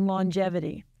happiness and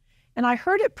longevity. And I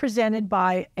heard it presented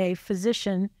by a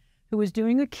physician who was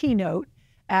doing a keynote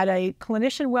at a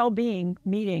clinician well-being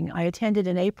meeting I attended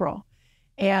in April.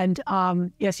 And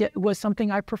yes, it was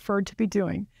something I preferred to be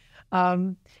doing.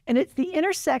 And it's the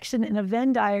intersection in a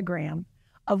Venn diagram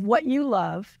of what you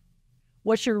love,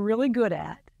 what you're really good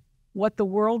at, what the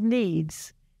world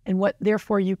needs, and what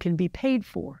therefore you can be paid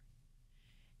for.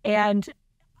 And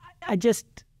I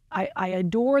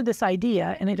adore this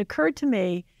idea. And it occurred to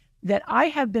me that I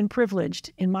have been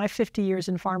privileged in my 50 years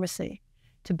in pharmacy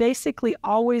to basically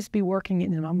always be working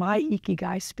in my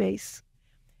ikigai space.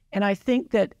 And I think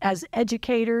that as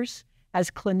educators, as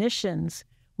clinicians,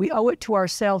 we owe it to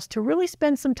ourselves to really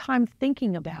spend some time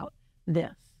thinking about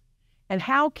this. And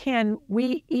how can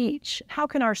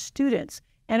our students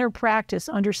enter practice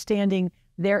understanding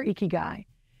their ikigai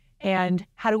and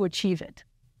how to achieve it?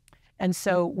 And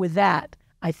so with that,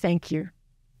 I thank you.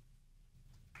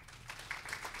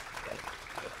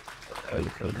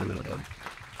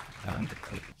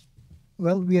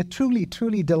 Well, we are truly,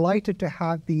 truly delighted to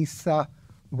have these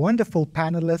wonderful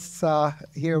panelists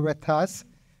here with us.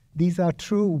 These are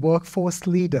true workforce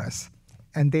leaders,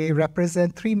 and they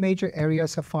represent three major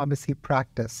areas of pharmacy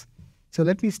practice. So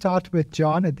let me start with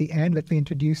John at the end. Let me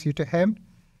introduce you to him.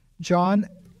 John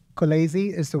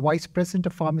Colesi is the Vice President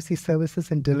of Pharmacy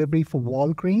Services and Delivery for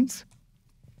Walgreens.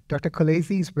 Dr.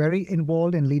 Colesi is very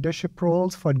involved in leadership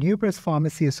roles for numerous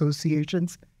pharmacy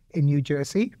associations in New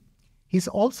Jersey. He's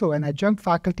also an adjunct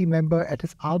faculty member at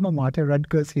his alma mater,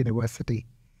 Rutgers University.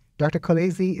 Dr.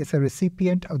 Colesi is a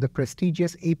recipient of the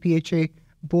prestigious APHA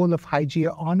Bowl of Hygiene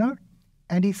Honor,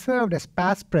 and he served as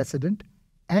past president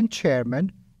and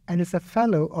chairman and is a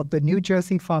fellow of the New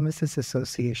Jersey Pharmacists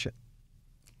Association.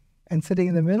 And sitting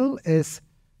in the middle is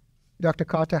Dr.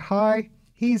 Carter High.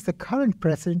 He is the current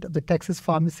president of the Texas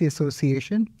Pharmacy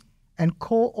Association and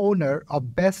co-owner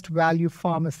of Best Value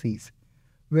Pharmacies,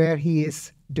 where he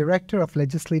is Director of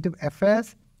Legislative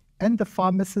Affairs and the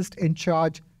pharmacist in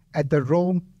charge at the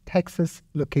Rome, Texas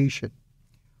location.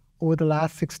 Over the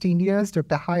last 16 years,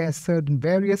 Dr. High has served in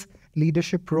various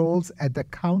leadership roles at the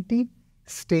county,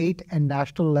 state, and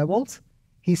national levels.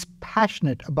 He's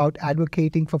passionate about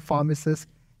advocating for pharmacists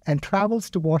and travels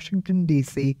to Washington,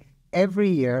 D.C. every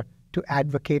year to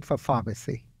advocate for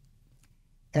pharmacy.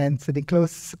 And sitting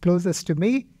closest to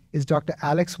me is Dr.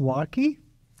 Alex Warkey.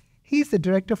 He's the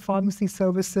Director of Pharmacy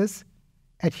Services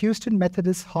at Houston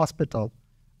Methodist Hospital,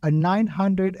 a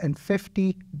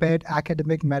 950-bed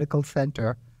academic medical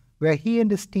center where he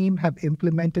and his team have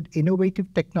implemented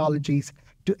innovative technologies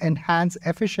to enhance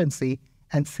efficiency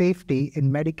and safety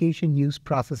in medication use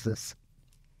processes.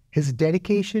 His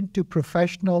dedication to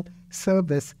professional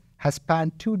service has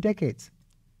spanned 2 decades,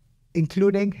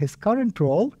 including his current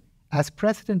role as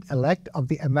president-elect of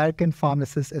the American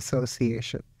Pharmacists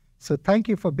Association. So thank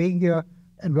you for being here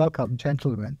and welcome,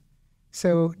 gentlemen.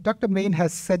 So Dr. Maine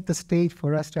has set the stage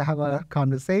for us to have a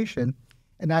conversation.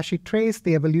 And as she traced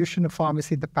the evolution of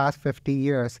pharmacy the past 50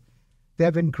 years, there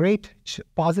have been great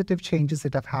positive changes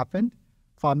that have happened.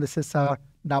 Pharmacists are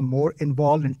now more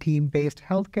involved in team-based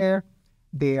healthcare.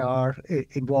 They are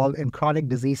involved in chronic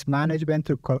disease management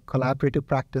through collaborative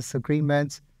practice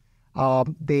agreements.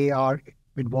 They are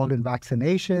involved in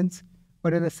vaccinations.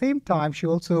 But at the same time, she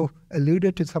also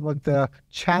alluded to some of the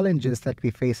challenges that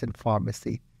we face in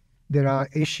pharmacy. There are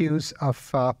issues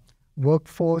of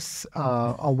workforce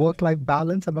or work-life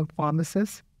balance among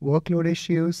pharmacists, workload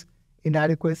issues,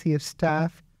 inadequacy of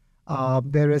staff.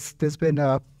 There's been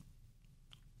a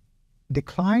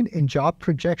decline in job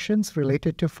projections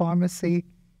related to pharmacy.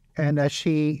 And as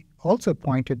she also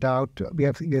pointed out, we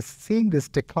are seeing this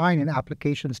decline in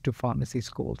applications to pharmacy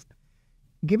schools.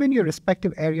 Given your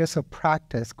respective areas of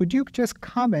practice, could you just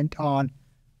comment on,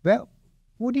 well,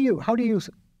 how do you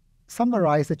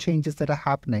summarize the changes that are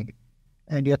happening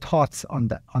and your thoughts on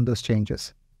those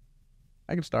changes?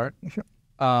 I can start. Sure.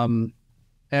 And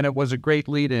it was a great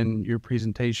lead in your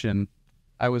presentation.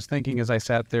 I was thinking as I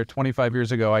sat there 25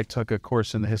 years ago, I took a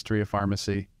course in the history of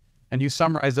pharmacy. and you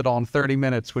summarized it all in 30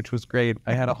 minutes, which was great.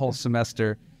 I had a whole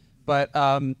semester. But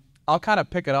I'll kind of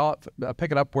pick it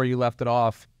up where you left it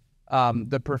off.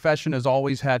 The profession has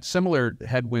always had similar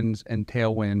headwinds and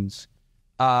tailwinds.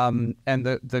 And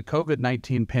the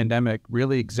COVID-19 pandemic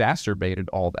really exacerbated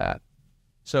all that.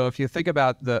 So if you think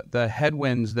about the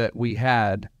headwinds that we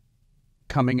had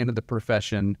coming into the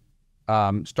profession,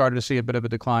 started to see a bit of a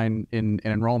decline in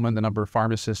enrollment, the number of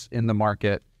pharmacists in the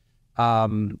market.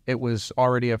 It was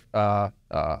already a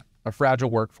fragile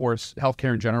workforce.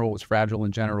 Healthcare in general was fragile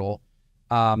in general.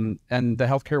 And the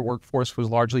healthcare workforce was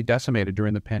largely decimated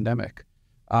during the pandemic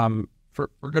for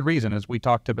good reason. As we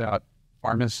talked about,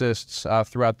 pharmacists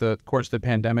throughout the course of the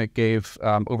pandemic gave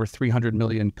over 300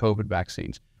 million COVID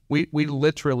vaccines. We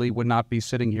literally would not be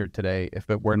sitting here today if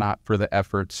it were not for the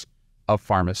efforts of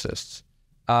pharmacists.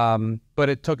 But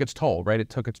it took its toll, right? It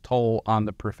took its toll on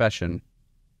the profession.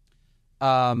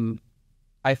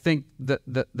 I think the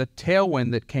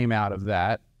tailwind that came out of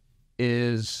that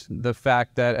is the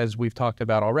fact that, as we've talked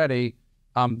about already,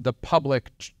 the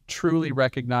public truly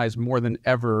recognized more than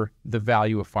ever the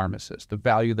value of pharmacists, the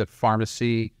value that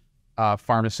pharmacists,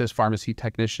 pharmacy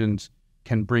technicians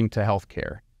can bring to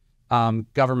healthcare.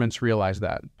 Governments realize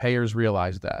that, payers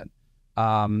realize that.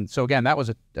 So again, that was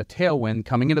a tailwind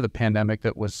coming into the pandemic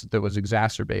that was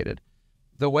exacerbated.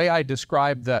 The way I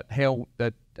describe that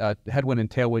headwind and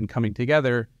tailwind coming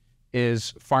together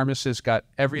is pharmacists got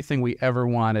everything we ever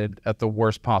wanted at the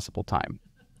worst possible time.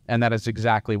 And that is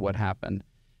exactly what happened.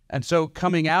 And so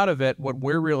coming out of it, what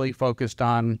we're really focused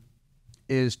on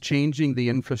is changing the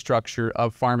infrastructure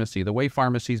of pharmacy. The way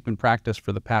pharmacy has been practiced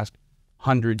for the past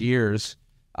 100 years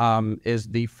is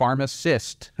the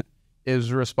pharmacist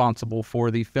is responsible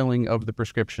for the filling of the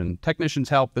prescription. Technicians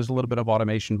help. There's a little bit of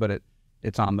automation, but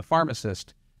it's on the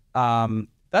pharmacist.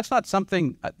 That's not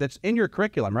something that's in your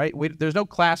curriculum, right? There's no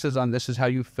classes on this is how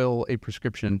you fill a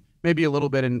prescription. Maybe a little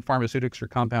bit in pharmaceutics or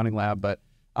compounding lab, but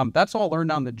that's all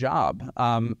learned on the job.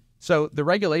 So the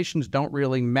regulations don't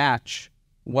really match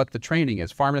what the training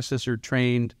is. Pharmacists are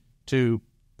trained to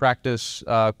practice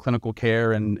clinical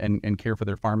care and care for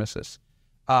their pharmacists.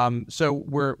 So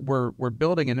we're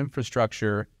building an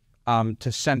infrastructure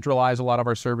to centralize a lot of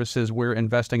our services. We're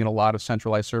investing in a lot of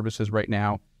centralized services right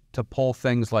now to pull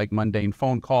things like mundane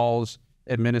phone calls,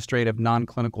 administrative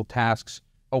non-clinical tasks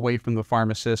away from the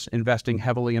pharmacist, investing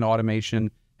heavily in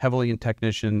automation, heavily in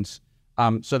technicians,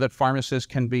 so that pharmacists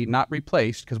can be not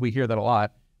replaced, because we hear that a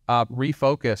lot,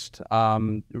 refocused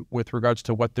with regards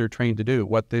to what they're trained to do,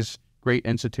 what this great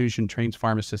institution trains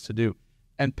pharmacists to do.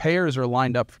 And payers are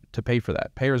lined up to pay for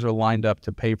that. Payers are lined up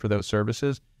to pay for those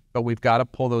services, but we've got to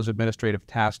pull those administrative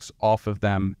tasks off of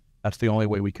them. That's the only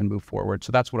way we can move forward.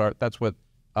 So that's what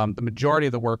the majority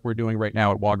of the work we're doing right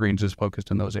now at Walgreens is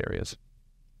focused in those areas.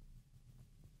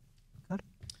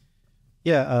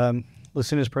 Yeah,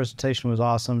 Lucinda's presentation was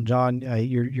awesome. John,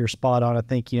 you're spot on. I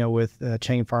think, with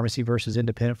chain pharmacy versus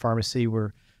independent pharmacy,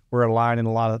 we're aligned in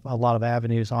a lot of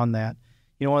avenues on that.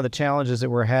 One of the challenges that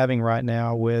we're having right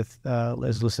now with,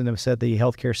 as Lucinda said, the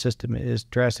healthcare system is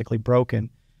drastically broken.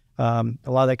 A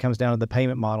lot of that comes down to the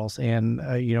payment models, and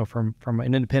from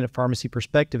an independent pharmacy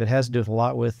perspective, it has to do with a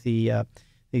lot with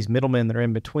these middlemen that are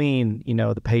in between,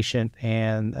 the patient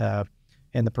and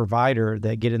the provider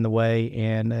that get in the way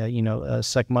and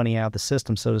suck money out of the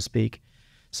system, so to speak.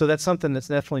 So that's something that's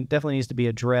definitely needs to be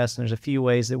addressed. And there's a few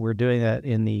ways that we're doing that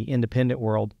in the independent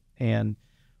world. And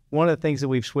one of the things that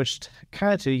we've switched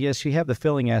kind of to, yes, you have the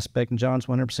filling aspect, and John's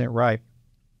 100% right.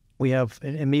 We have,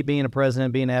 and me being a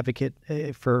president, being an advocate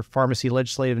for pharmacy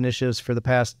legislative initiatives for the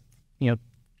past,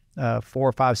 4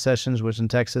 or 5 sessions, which in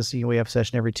Texas, we have a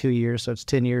session every 2 years. So it's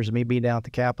 10 years of me being down at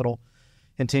the Capitol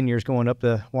and 10 years going up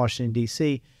to Washington,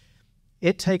 D.C.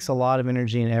 It takes a lot of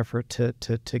energy and effort to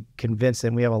convince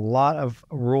them. We have a lot of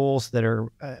rules that are,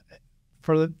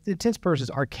 for the intents purposes,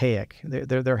 archaic.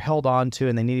 They're held on to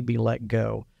and they need to be let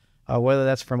go. Whether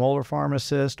that's from older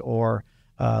pharmacists or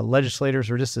legislators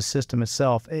or just the system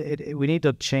itself, we need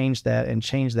to change that and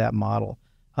change that model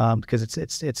because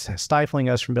it's stifling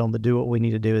us from being able to do what we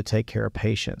need to do to take care of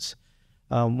patients.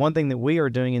 One thing that we are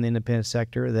doing in the independent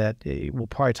sector that we'll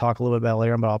probably talk a little bit about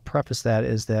later on, but I'll preface that,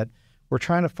 is that we're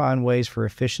trying to find ways for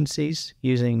efficiencies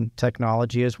using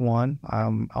technology as one.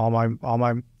 All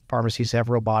my pharmacies have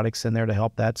robotics in there to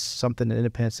help. That's something that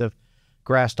independents have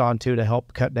grasped onto to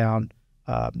help cut down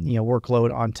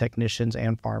workload on technicians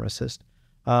and pharmacists.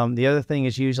 The other thing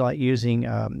is using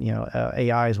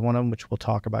AI is one of them, which we'll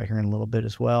talk about here in a little bit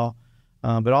as well.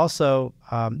 But also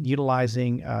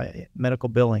utilizing medical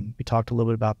billing. We talked a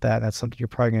little bit about that. That's something you're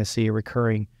probably going to see a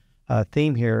recurring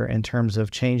theme here in terms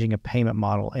of changing a payment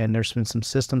model. And there's been some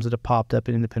systems that have popped up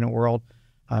in the independent world.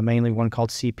 mainly one called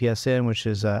CPSN, which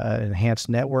is an enhanced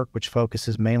network, which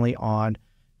focuses mainly on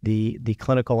the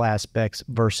clinical aspects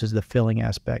versus the filling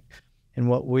aspect. And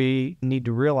what we need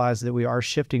to realize is that we are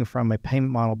shifting from a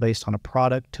payment model based on a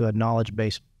product to a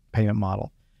knowledge-based payment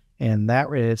model. And that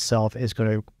in itself is going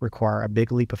to require a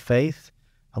big leap of faith,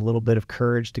 a little bit of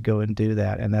courage to go and do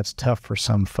that. And that's tough for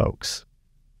some folks.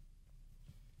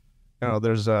 You know,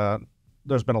 there's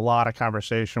been a lot of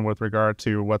conversation with regard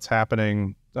to what's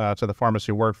happening to the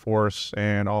pharmacy workforce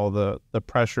and all the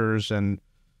pressures and,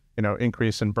 you know,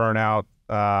 increase in burnout,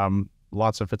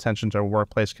 lots of attention to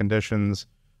workplace conditions.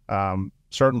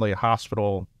 Certainly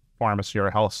hospital pharmacy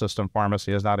or health system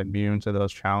pharmacy is not immune to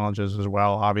those challenges as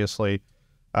well. Obviously,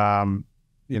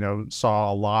 you know,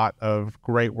 saw a lot of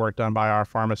great work done by our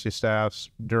pharmacy staffs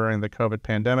during the COVID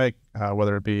pandemic,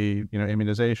 whether it be, you know,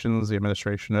 immunizations, the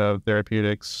administration of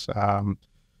therapeutics,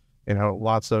 you know,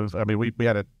 lots of, I mean,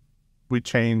 we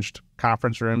changed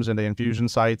conference rooms into infusion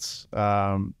sites,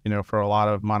 you know, for a lot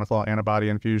of monoclonal antibody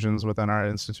infusions within our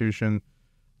institution.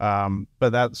 But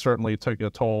that certainly took a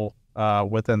toll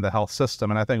within the health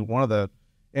system. And I think one of the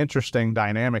interesting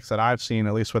dynamics that I've seen,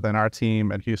 at least within our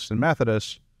team at Houston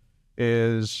Methodist,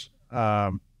 is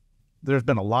there's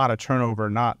been a lot of turnover,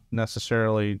 not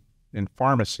necessarily in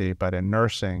pharmacy, but in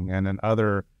nursing and in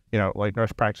other, you know, like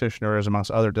nurse practitioners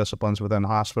amongst other disciplines within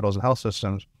hospitals and health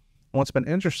systems. And what's been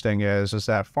interesting is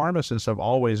that pharmacists have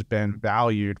always been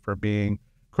valued for being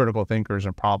critical thinkers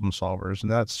and problem solvers.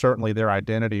 And that's certainly their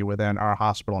identity within our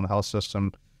hospital and health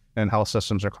system and health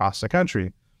systems across the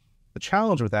country. The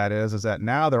challenge with that is that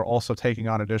now they're also taking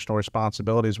on additional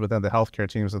responsibilities within the healthcare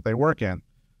teams that they work in.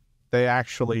 They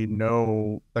actually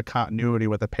know the continuity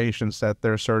with the patients that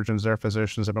their surgeons, their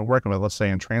physicians have been working with, let's say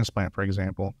in transplant, for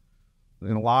example.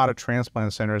 In a lot of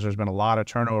transplant centers, there's been a lot of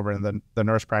turnover in the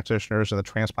nurse practitioners and the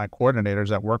transplant coordinators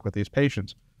that work with these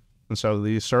patients. And so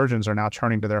these surgeons are now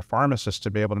turning to their pharmacists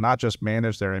to be able to not just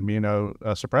manage their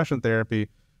immunosuppression therapy,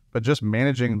 but just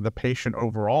managing the patient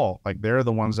overall. Like they're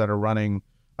the ones that are running,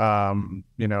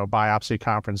 you know, biopsy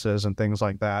conferences and things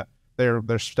like that.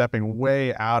 They're stepping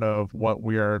way out of what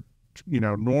we are, you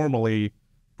know, normally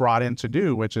brought in to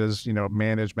do, which is, you know,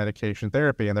 manage medication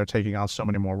therapy, and they're taking on so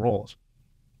many more roles.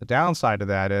 The downside to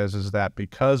that is that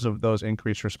because of those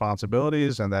increased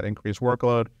responsibilities and that increased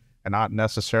workload, and not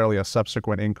necessarily a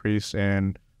subsequent increase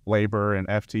in labor and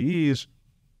FTEs,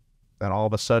 then all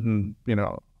of a sudden, you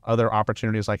know, other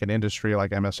opportunities like an industry like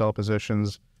MSL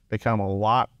positions become a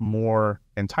lot more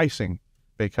enticing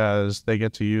because they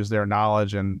get to use their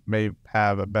knowledge and may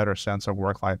have a better sense of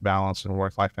work-life balance and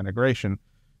work-life integration.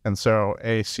 And so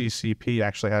ACCP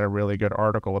actually had a really good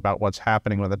article about what's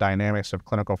happening with the dynamics of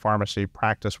clinical pharmacy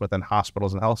practice within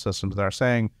hospitals and health systems. They're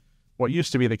saying what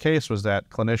used to be the case was that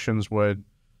clinicians would,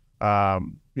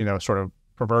 you know, sort of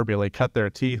proverbially cut their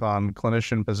teeth on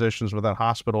clinician positions within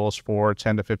hospitals for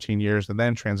 10 to 15 years and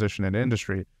then transition into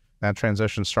industry. That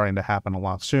transition is starting to happen a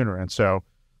lot sooner. And so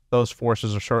those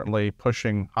forces are certainly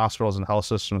pushing hospitals and health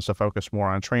systems to focus more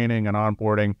on training and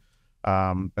onboarding.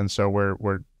 And so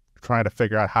we're trying to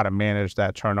figure out how to manage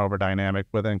that turnover dynamic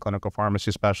within clinical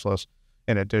pharmacy specialists,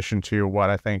 in addition to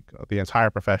what I think the entire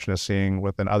profession is seeing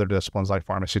within other disciplines like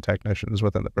pharmacy technicians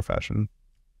within the profession.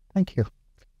 Thank you.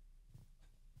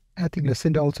 I think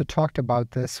Lucinda also talked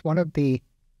about this. One of the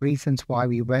reasons why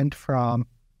we went from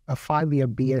a 5-year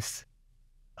BS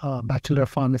Bachelor of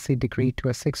Pharmacy degree to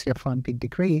a 6-year pharmacy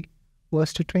degree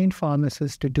was to train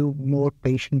pharmacists to do more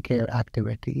patient care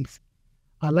activities.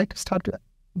 I'd like to start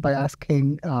by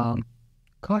asking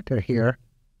Carter here,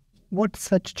 what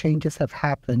such changes have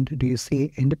happened do you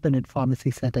see independent pharmacy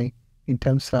setting in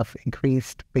terms of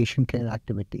increased patient care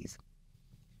activities?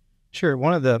 Sure.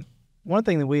 One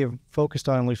thing that we have focused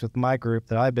on, at least with my group,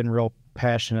 that I've been real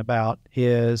passionate about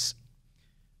is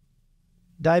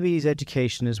diabetes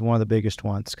education is one of the biggest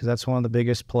ones, because that's one of the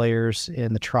biggest players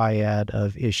in the triad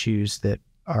of issues that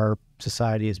our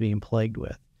society is being plagued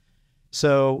with.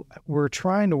 So we're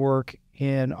trying to work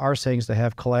in our settings to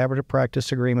have collaborative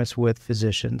practice agreements with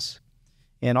physicians,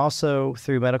 and also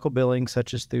through medical billing,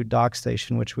 such as through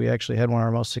DocStation, which we actually had one of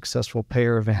our most successful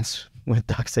payer events with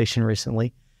DocStation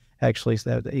recently. Actually,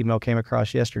 so that email came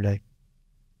across yesterday.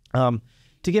 To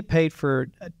get paid for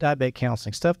diabetic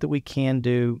counseling, stuff that we can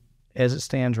do as it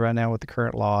stands right now with the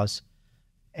current laws.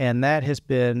 And that has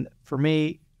been, for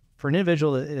me, for an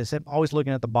individual that is always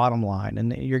looking at the bottom line,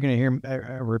 and you're going to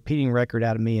hear a repeating record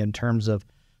out of me in terms of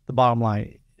the bottom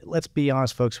line. Let's be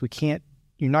honest, folks, you're not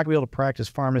going to be able to practice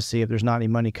pharmacy if there's not any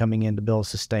money coming in to be able to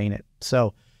sustain it.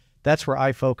 So that's where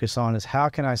I focus on, is how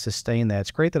can I sustain that?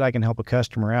 It's great that I can help a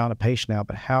customer out, a patient out,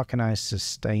 but how can I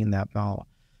sustain that model?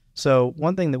 So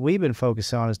one thing that we've been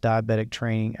focused on is diabetic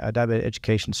training, diabetic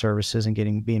education services, and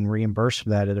being reimbursed for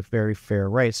that at a very fair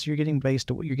rate. So you're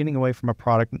getting away from a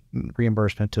product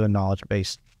reimbursement to a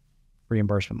knowledge-based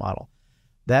reimbursement model.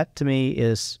 That to me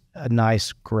is a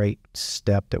nice, great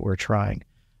step that we're trying.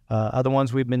 Other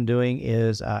ones we've been doing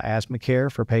is asthma care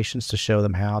for patients to show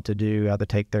them how to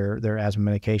take their asthma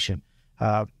medication.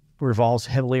 Revolves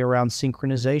heavily around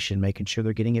synchronization, making sure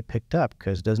they're getting it picked up,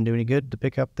 because it doesn't do any good to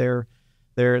pick up their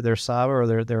SABA or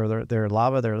their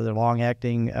LAVA, their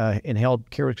long-acting inhaled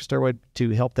corticosteroid to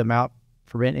help them out,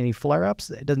 prevent any flare-ups.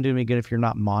 It doesn't do any good if you're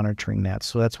not monitoring that.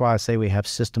 So that's why I say we have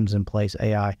systems in place,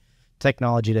 AI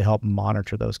technology, to help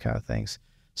monitor those kind of things.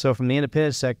 So from the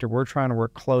independent sector, we're trying to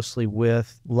work closely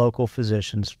with local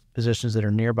physicians that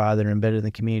are nearby, that are embedded in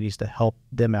the communities, to help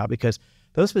them out, because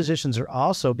those physicians are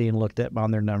also being looked at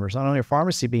on their numbers. Not only are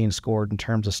pharmacy being scored in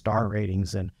terms of star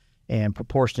ratings and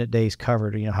proportionate days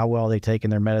covered, how well they taken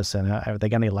their medicine, have they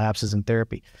got any lapses in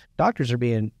therapy. Doctors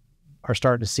are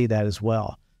starting to see that as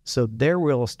well. So they're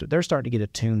starting to get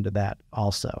attuned to that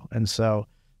also. And so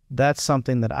that's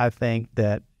something that I think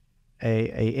that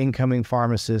a incoming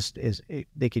pharmacist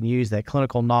they can use that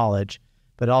clinical knowledge,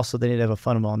 but also they need to have a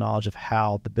fundamental knowledge of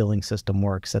how the billing system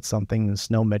works. That's something in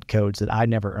SNOMED codes that I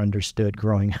never understood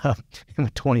growing up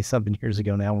 20-something years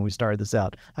ago now when we started this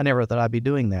out. I never thought I'd be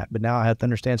doing that, but now I have to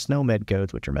understand SNOMED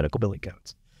codes, which are medical billing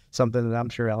codes, something that I'm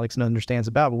sure Alex understands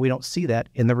about, but we don't see that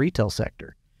in the retail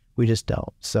sector. We just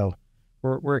don't. So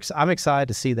I'm excited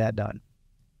to see that done.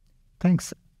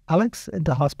 Thanks. Alex, in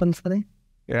the hospital setting?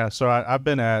 Yeah, so I've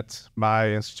been at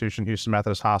my institution, Houston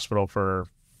Methodist Hospital, for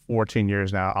 14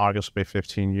 years now. August will be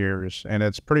 15 years. And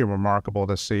it's pretty remarkable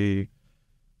to see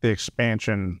the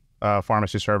expansion of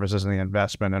pharmacy services and the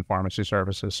investment in pharmacy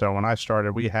services. So when I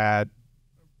started, we had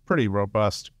pretty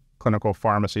robust clinical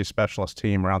pharmacy specialist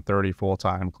team, around 30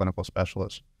 full-time clinical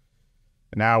specialists.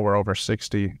 And now we're over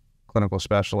 60 clinical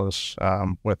specialists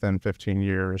within 15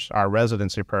 years. Our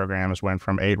residency programs went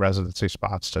from 8 residency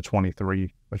spots to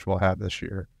 23, which we'll have this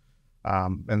year.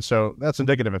 And so that's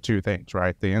indicative of two things,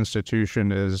 right? The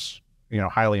institution is,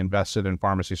 highly invested in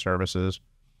pharmacy services,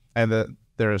 and that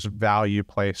there's value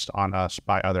placed on us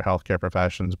by other healthcare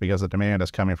professions because the demand is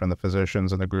coming from the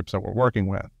physicians and the groups that we're working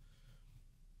with.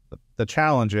 The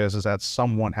challenge is that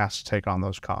someone has to take on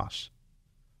those costs.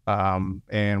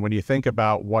 And when you think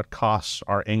about what costs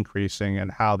are increasing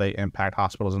and how they impact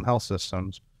hospitals and health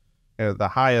systems, the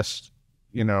highest,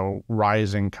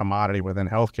 rising commodity within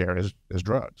healthcare is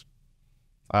drugs.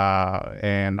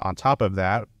 And on top of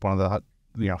that, one of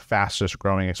the, fastest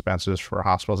growing expenses for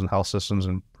hospitals and health systems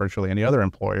and virtually any other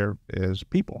employer is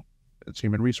people. It's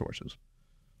human resources.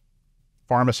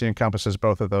 Pharmacy encompasses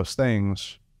both of those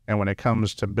things. And when it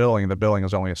comes to billing, the billing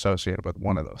is only associated with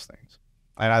one of those things.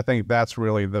 And I think that's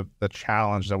really the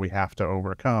challenge that we have to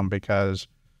overcome, because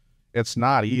it's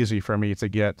not easy for me to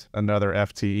get another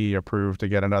FTE approved to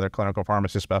get another clinical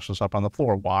pharmacy specialist up on the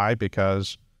floor. Why?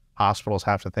 Because hospitals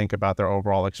have to think about their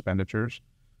overall expenditures.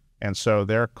 And so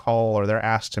their call or their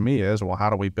ask to me is, well, how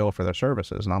do we bill for their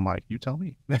services? And I'm like, you tell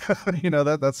me.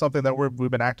 That's something that we've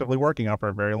been actively working on for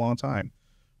a very long time.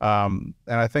 And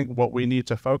I think what we need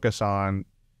to focus on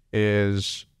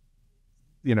is,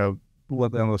 and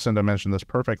Lucinda mentioned this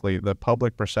perfectly, the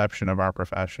public perception of our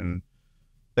profession.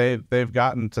 They've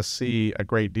gotten to see a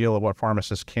great deal of what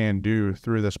pharmacists can do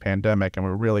through this pandemic, and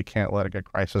we really can't let a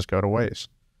crisis go to waste.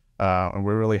 And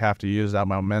we really have to use that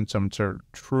momentum to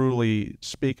truly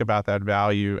speak about that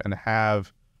value and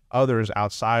have others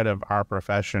outside of our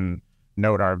profession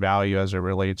note our value as it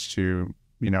relates to,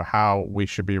 how we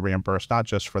should be reimbursed, not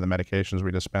just for the medications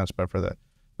we dispense, but for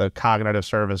the cognitive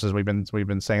services. We've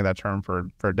been saying that term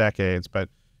for decades, but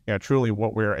truly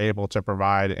what we're able to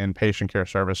provide in patient care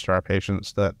service to our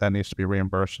patients, that needs to be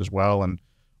reimbursed as well. And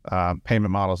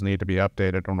payment models need to be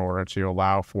updated in order to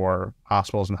allow for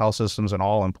hospitals and health systems and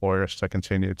all employers to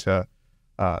continue to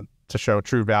show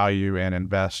true value and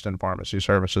invest in pharmacy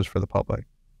services for the public.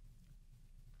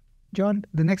 John,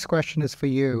 the next question is for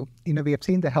you. We have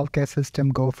seen the healthcare system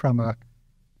go from a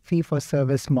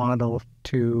fee-for-service model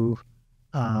to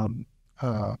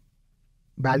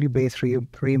value-based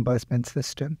reimbursement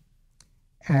system.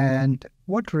 And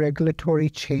what regulatory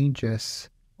changes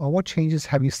or what changes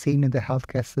have you seen in the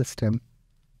healthcare system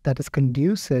that is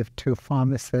conducive to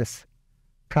pharmacists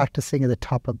practicing at the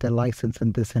top of their license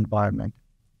in this environment?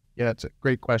 Yeah, it's a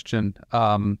great question.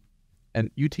 And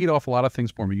you teed off a lot of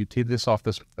things for me. You teed this off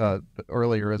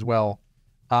earlier as well.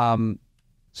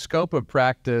 Scope of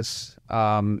practice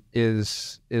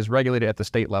is regulated at the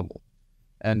state level.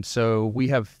 And so we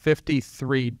have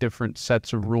 53 different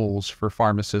sets of rules for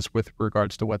pharmacists with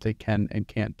regards to what they can and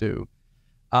can't do.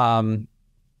 In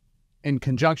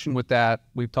conjunction with that,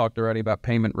 we've talked already about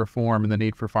payment reform and the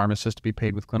need for pharmacists to be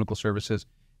paid with clinical services.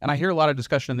 And I hear a lot of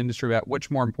discussion in the industry about which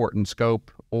more important,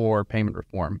 scope or payment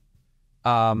reform.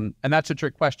 And that's a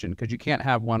trick question because you can't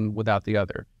have one without the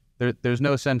other. There's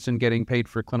no sense in getting paid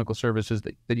for clinical services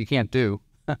that you can't do.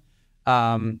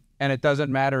 And it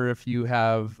doesn't matter if you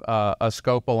have a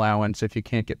scope allowance if you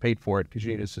can't get paid for it because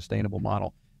you need a sustainable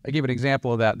model. I give an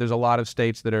example of that. There's a lot of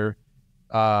states that are,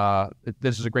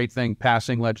 this is a great thing,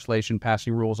 passing legislation,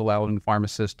 passing rules allowing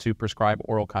pharmacists to prescribe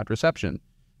oral contraception.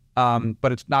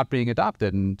 But it's not being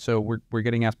adopted. And so we're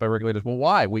getting asked by regulators, well,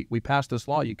 why? We passed this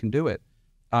law, you can do it.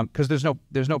 Because there's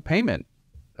no payment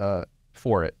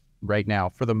for it right now,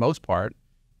 for the most part.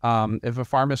 If a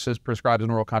pharmacist prescribes an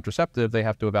oral contraceptive, they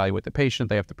have to evaluate the patient,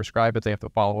 they have to prescribe it, they have to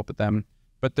follow up with them,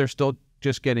 but they're still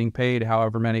just getting paid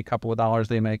however many couple of dollars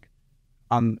they make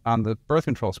on the birth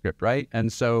control script, right?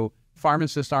 And so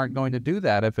pharmacists aren't going to do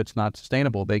that if it's not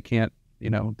sustainable. They can't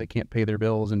pay their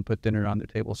bills and put dinner on their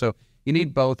table. So you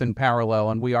need both in parallel,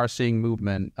 and we are seeing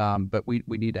movement, but we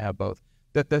need to have both.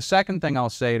 The second thing I'll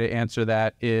say to answer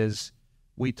that is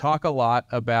we talk a lot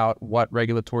about what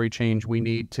regulatory change we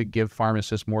need to give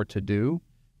pharmacists more to do.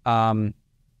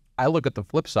 I look at the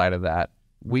flip side of that.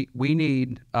 We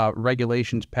need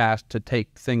regulations passed to take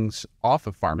things off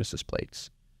of pharmacists' plates.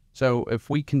 So if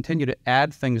we continue to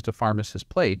add things to pharmacists'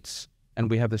 plates and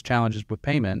we have these challenges with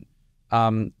payment,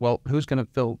 well, who's going to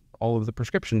fill all of the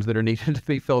prescriptions that are needed to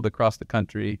be filled across the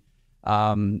country?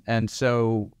 And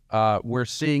so we're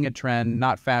seeing a trend,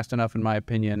 not fast enough in my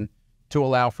opinion, to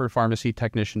allow for pharmacy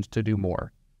technicians to do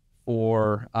more,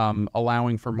 or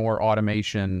allowing for more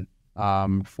automation,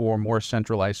 for more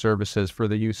centralized services, for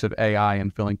the use of AI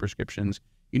in filling prescriptions.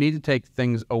 You need to take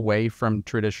things away from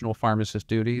traditional pharmacist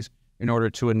duties in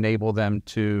order to enable them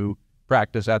to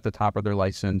practice at the top of their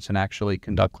license and actually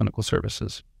conduct clinical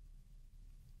services.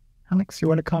 Alex, you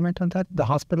want to comment on that, the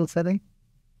hospital setting?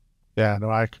 Yeah,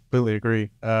 no, I completely agree.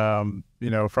 From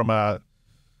a,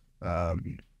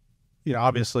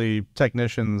 obviously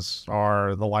technicians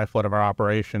are the lifeblood of our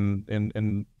operation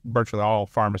in virtually all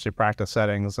pharmacy practice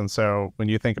settings. And so when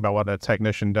you think about what a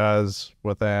technician does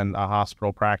within a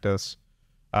hospital practice,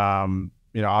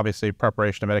 obviously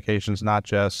preparation of medications, not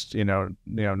just,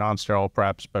 non-sterile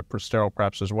preps, but sterile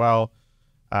preps as well.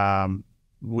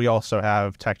 We also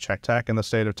have check tech in the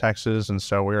state of Texas. And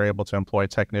so we're able to employ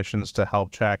technicians to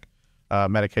help check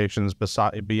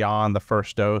medications beyond the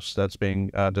first dose that's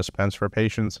being dispensed for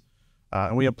patients.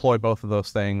 And we employ both of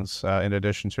those things in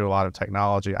addition to a lot of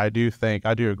technology. I do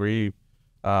agree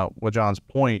with John's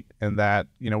point in that,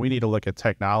 we need to look at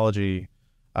technology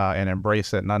and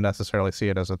embrace it, not necessarily see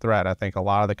it as a threat. I think a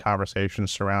lot of the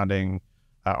conversations surrounding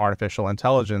artificial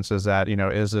intelligence is that,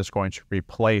 is this going to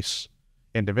replace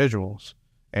individuals?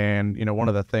 And, one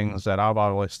of the things that I've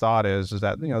always thought is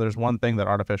that, there's one thing that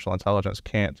artificial intelligence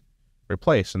can't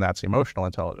replace, and that's emotional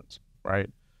intelligence, right?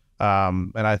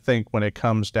 And I think when it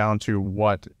comes down to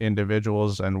what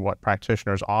individuals and what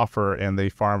practitioners offer in the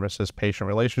pharmacist-patient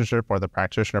relationship or the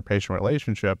practitioner-patient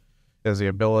relationship is the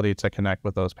ability to connect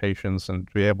with those patients and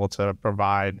to be able to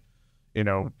provide,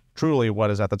 truly what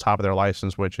is at the top of their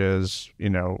license, which is,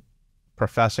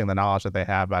 professing the knowledge that they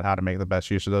have about how to make the best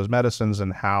use of those medicines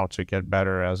and how to get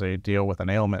better as they deal with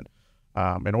an ailment.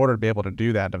 In order to be able to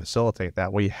do that, to facilitate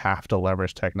that, we have to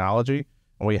leverage technology,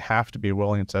 and we have to be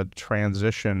willing to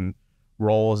transition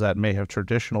roles that may have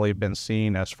traditionally been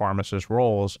seen as pharmacist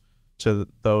roles to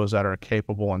those that are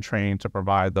capable and trained to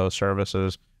provide those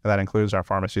services. And that includes our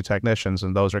pharmacy technicians.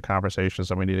 And those are conversations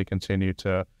that we need to continue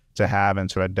to have and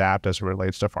to adapt as it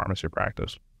relates to pharmacy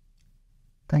practice.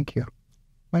 Thank you.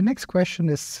 My next question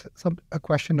is a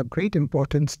question of great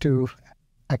importance to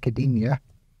academia.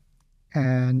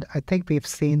 And I think we've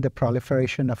seen the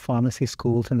proliferation of pharmacy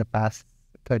schools in the past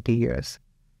 30 years.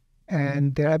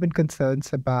 And there have been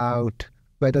concerns about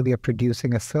whether we are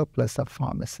producing a surplus of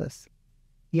pharmacists.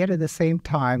 Yet at the same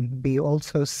time, we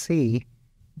also see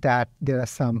that there are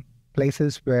some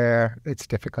places where it's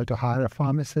difficult to hire a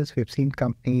pharmacist. We've seen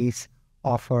companies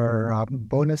offer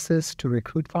bonuses to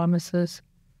recruit pharmacists.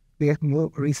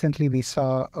 Recently, we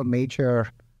saw a major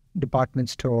department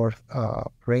store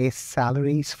raise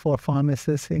salaries for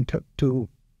pharmacists to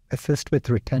assist with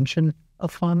retention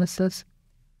of pharmacists.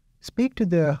 Speak to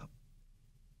the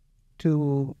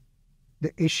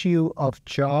issue of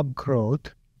job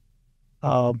growth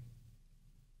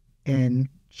in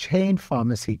chain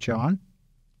pharmacy, John,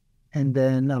 and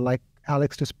then I'd like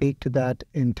Alex to speak to that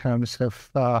in terms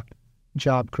of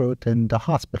job growth in the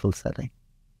hospital setting.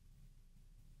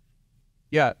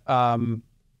 Yeah,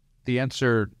 the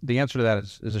answer to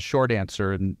that is a short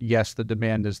answer, and yes, the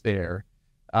demand is there.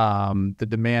 The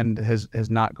demand has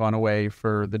not gone away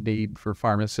for the need for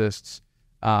pharmacists.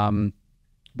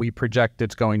 We project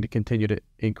it's going to continue to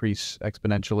increase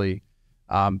exponentially.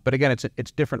 But again,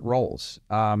 it's different roles.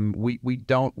 We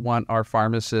don't want our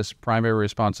pharmacists' primary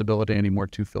responsibility anymore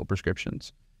to fill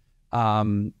prescriptions.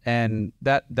 And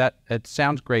that it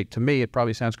sounds great to me. It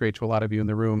probably sounds great to a lot of you in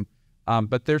the room.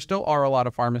 But there still are a lot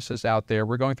of pharmacists out there.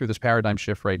 We're going through this paradigm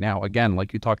shift right now. Again,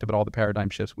 like you talked about all the paradigm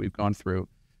shifts we've gone through.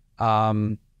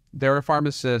 There are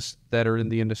pharmacists that are in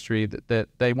the industry that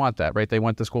they want that, right? They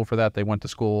went to school for that. They went to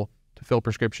school to fill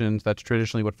prescriptions. That's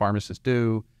traditionally what pharmacists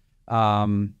do.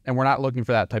 And we're not looking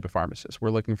for that type of pharmacist.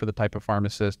 We're looking for the type of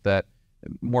pharmacist that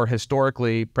more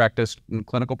historically practiced in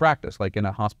clinical practice, like in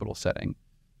a hospital setting.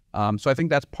 So I think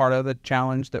that's part of the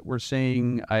challenge that we're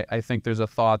seeing. I think there's a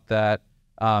thought that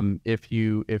if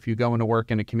you go into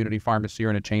work in a community pharmacy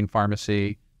or in a chain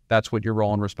pharmacy, that's what your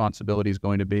role and responsibility is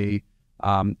going to be.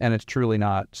 And it's truly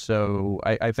not. So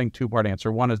I think two-part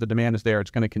answer. One is the demand is there.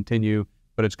 It's going to continue,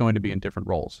 but it's going to be in different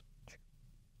roles.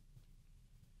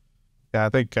 Yeah, I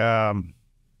think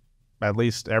at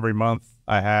least every month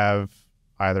I have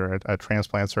either a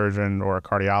transplant surgeon or a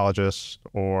cardiologist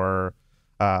or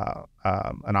an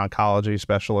oncology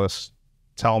specialist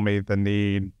tell me the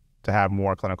need to have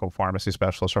more clinical pharmacy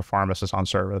specialists or pharmacists on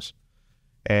service.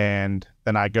 And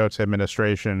then I go to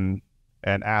administration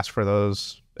and ask for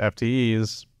those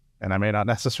FTEs, and I may not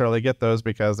necessarily get those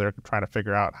because they're trying to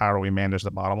figure out how do we manage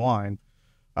the bottom line.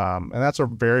 And that's a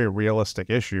very realistic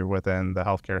issue within the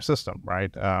healthcare system,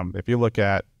 right? If you look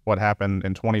at what happened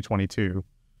in 2022,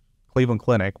 Cleveland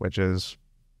Clinic, which is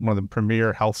one of the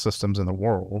premier health systems in the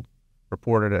world,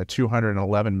 reported a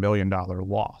 $211 million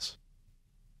loss.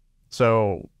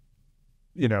 So,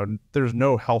 there's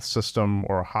no health system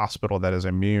or hospital that is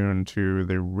immune to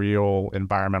the real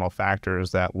environmental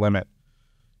factors that limit,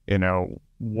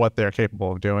 what they're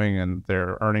capable of doing and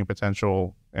their earning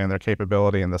potential and their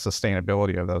capability and the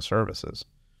sustainability of those services.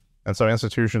 And so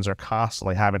institutions are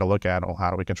constantly having to look at, well, how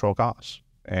do we control costs?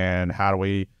 And how do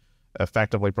we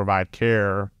effectively provide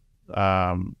care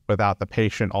without the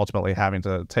patient ultimately having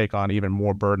to take on even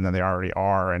more burden than they already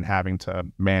are and having to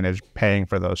manage paying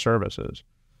for those services?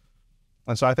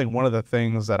 And so I think one of the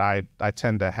things that I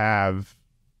tend to have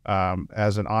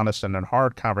as an honest and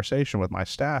hard conversation with my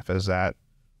staff is that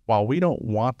while we don't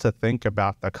want to think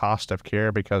about the cost of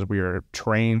care because we are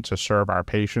trained to serve our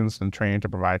patients and trained to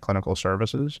provide clinical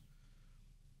services,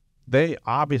 they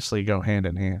obviously go hand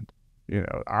in hand.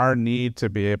 Our need to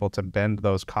be able to bend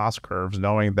those cost curves,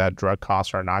 knowing that drug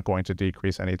costs are not going to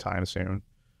decrease anytime soon,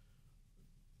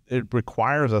 it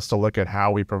requires us to look at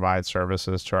how we provide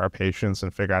services to our patients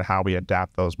and figure out how we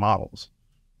adapt those models.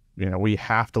 We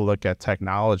have to look at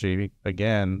technology,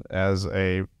 again, as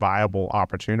a viable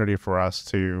opportunity for us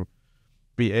to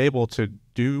be able to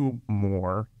do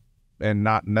more and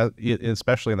not,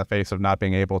 especially in the face of not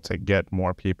being able to get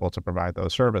more people to provide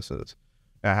those services.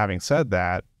 Now, having said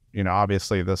that,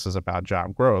 obviously this is about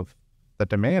job growth. The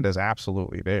demand is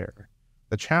absolutely there.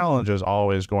 The challenge is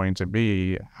always going to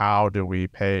be, how do we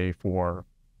pay for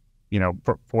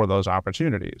those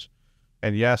opportunities?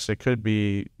 And yes, it could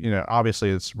be, obviously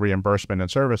it's reimbursement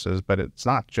and services, but it's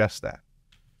not just that.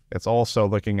 It's also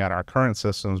looking at our current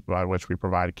systems by which we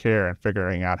provide care and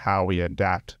figuring out how we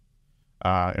adapt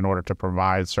in order to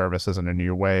provide services in a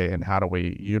new way, and how do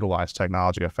we utilize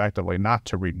technology effectively, not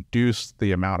to reduce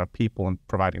the amount of people in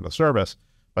providing the service,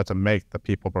 but to make the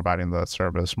people providing the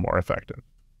service more effective.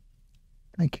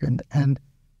 Thank you. And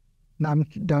now I'm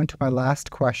down to my last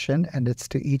question, and it's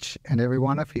to each and every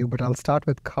one of you, but I'll start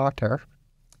with Carter.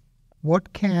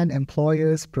 What can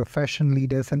employers, profession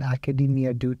leaders, and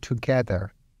academia do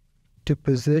together to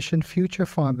position future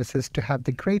pharmacists to have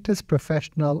the greatest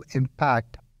professional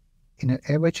impact in an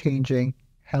ever-changing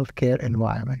healthcare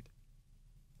environment?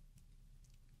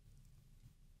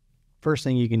 First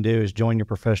thing you can do is join your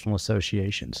professional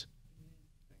associations.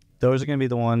 Those are going to be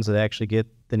the ones that actually get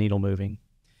the needle moving.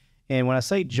 And when I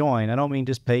say join, I don't mean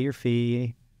just pay your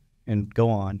fee and go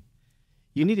on.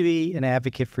 You need to be an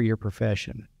advocate for your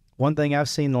profession. One thing I've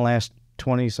seen the last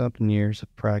 20-something years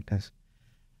of practice,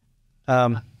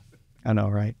 I know,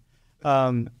 right?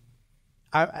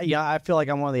 I feel like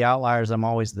I'm one of the outliers. I'm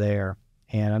always there.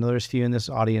 And I know there's a few in this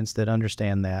audience that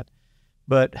understand that.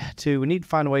 But we need to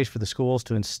find ways for the schools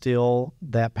to instill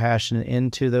that passion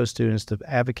into those students to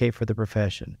advocate for the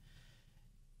profession.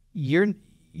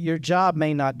 Your job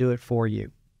may not do it for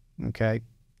you, okay?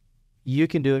 You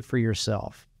can do it for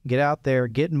yourself. Get out there,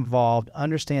 get involved,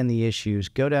 understand the issues,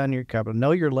 go down to your capital,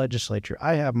 know your legislature.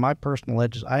 I have my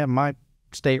I have my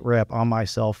state rep on my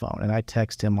cell phone, and I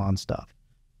text him on stuff.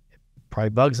 It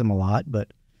probably bugs him a lot,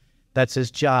 but That's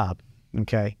his job.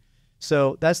 Okay.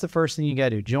 So that's the first thing you got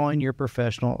to do. Join your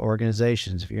professional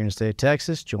organizations. If you're in the state of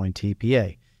Texas, join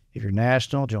TPA. If you're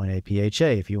national, join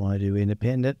APHA. If you want to do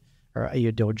independent, or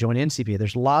you don't join NCPA.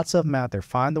 There's lots of them out there.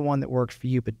 Find the one that works for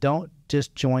you, but don't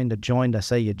just join to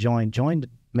say you join to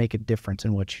make a difference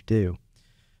in what you do.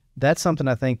 That's something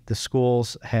I think the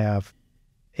schools have.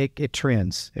 It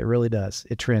trends. It really does.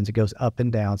 It trends. It goes up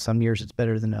and down. Some years it's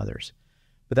better than others.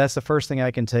 But that's the first thing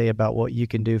I can tell you about what you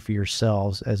can do for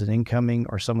yourselves as an incoming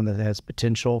or someone that has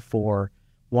potential for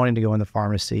wanting to go in the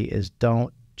pharmacy is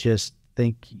don't just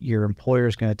think your employer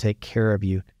is going to take care of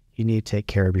you. You need to take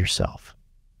care of yourself.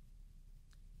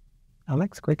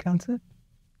 Alex, quick answer?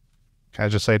 Can I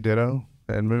just say ditto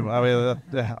and move? I mean,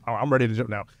 I'm ready to jump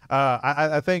now.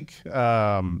 I think,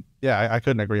 I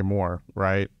couldn't agree more,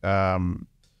 right? I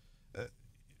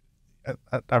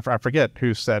forget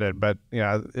who said it, but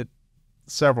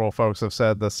several folks have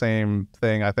said the same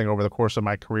thing, I think, over the course of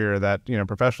my career, that,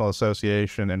 professional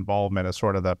association involvement is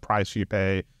sort of the price you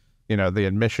pay, the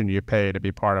admission you pay to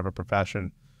be part of a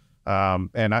profession. And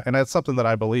that's something that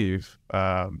I believe.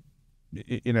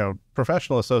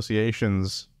 Professional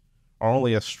associations are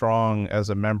only as strong as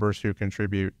the members who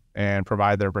contribute and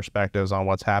provide their perspectives on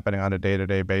what's happening on a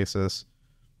day-to-day basis,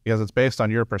 because it's based on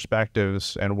your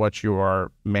perspectives and what you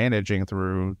are managing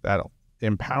through that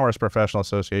empowers professional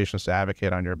associations to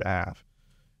advocate on your behalf.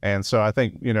 And so I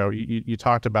think, you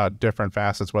talked about different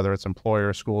facets, whether it's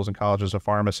employers, schools and colleges of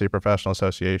pharmacy, professional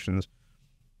associations.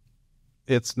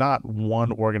 It's not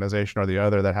one organization or the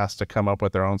other that has to come up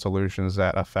with their own solutions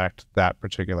that affect that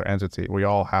particular entity. We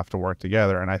all have to work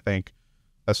together. And I think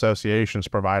associations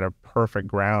provide a perfect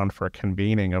ground for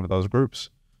convening of those groups,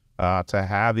 to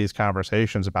have these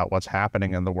conversations about what's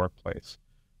happening in the workplace.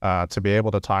 To be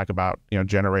able to talk about,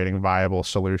 generating viable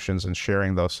solutions and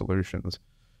sharing those solutions.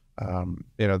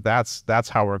 That's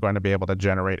how we're going to be able to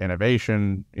generate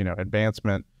innovation,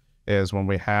 advancement, is when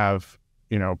we have,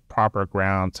 proper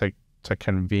ground to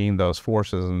convene those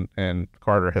forces. And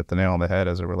Carter hit the nail on the head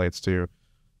as it relates to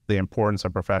the importance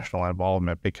of professional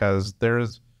involvement, because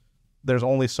there's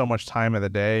only so much time in the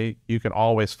day. You can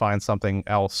always find something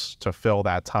else to fill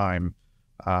that time.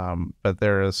 But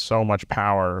there is so much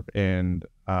power in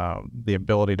the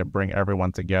ability to bring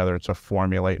everyone together to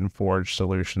formulate and forge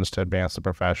solutions to advance the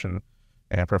profession,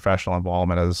 and professional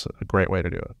involvement is a great way to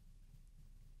do it.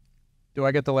 Do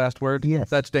I get the last word? Yes.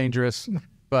 That's dangerous,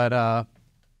 but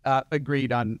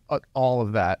agreed on all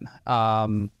of that.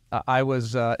 I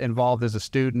was involved as a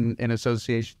student in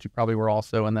associations. You probably were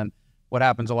also, and then what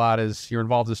happens a lot is you're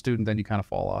involved as a student, then you kind of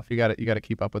fall off. You got to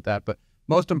keep up with that. But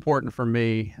most important for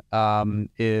me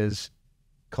is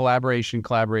collaboration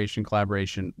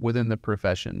within the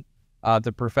profession.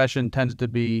 The profession tends to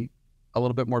be a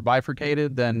little bit more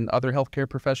bifurcated than other healthcare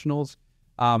professionals.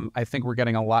 I think we're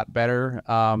getting a lot better.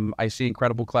 I see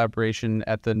incredible collaboration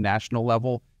at the national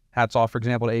level. Hats off, for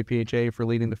example, to APHA for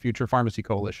leading the Future Pharmacy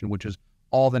Coalition, which is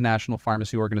all the national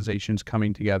pharmacy organizations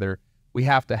coming together. We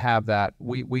have to have that.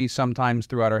 We sometimes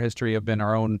throughout our history have been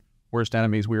our own worst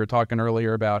enemies. We were talking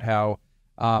earlier about how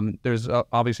there's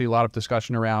obviously a lot of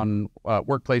discussion around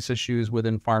workplace issues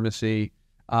within pharmacy,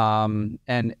 and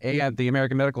the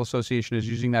American Medical Association is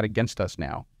using that against us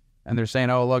now. And they're saying,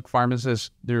 "Oh, look,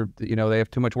 pharmacists, they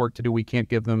have too much work to do. We can't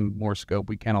give them more scope.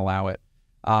 We can't allow it."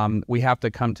 We have to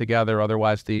come together,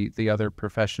 otherwise the other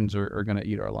professions are going to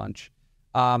eat our lunch.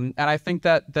 And I think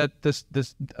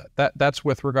that's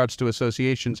with regards to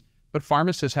associations, but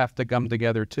pharmacists have to come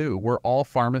together too. We're all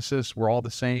pharmacists. We're all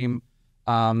the same.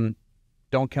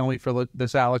 Don't kill me for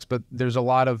this, Alex, but there's a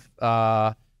lot of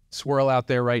swirl out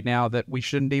there right now that we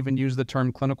shouldn't even use the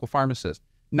term clinical pharmacist.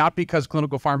 Not because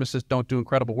clinical pharmacists don't do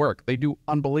incredible work. They do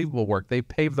unbelievable work. They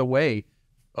paved the way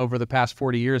over the past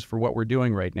 40 years for what we're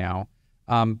doing right now.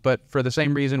 But for the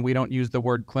same reason, we don't use the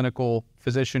word clinical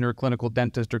physician or clinical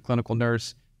dentist or clinical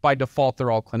nurse. By default, they're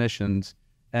all clinicians.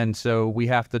 And so we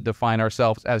have to define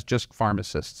ourselves as just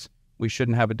pharmacists. We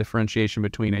shouldn't have a differentiation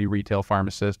between a retail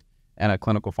pharmacist and a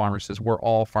clinical pharmacist. We're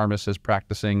all pharmacists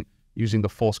practicing using the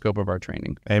full scope of our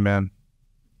training. Amen.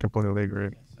 Completely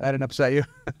agree. I didn't upset you.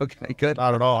 Okay, good.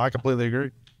 Not at all. I completely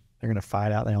agree. They're going to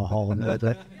fight out in the hall.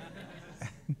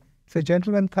 So,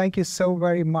 gentlemen, thank you so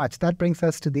very much. That brings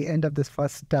us to the end of this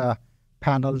first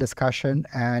panel discussion,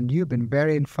 and you've been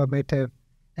very informative,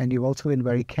 and you've also been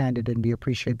very candid, and we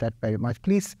appreciate that very much.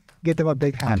 Please give them a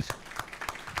big hand.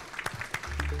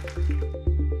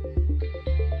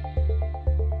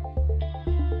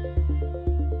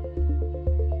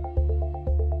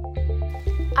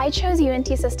 I chose UNT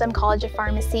System College of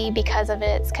Pharmacy because of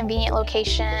its convenient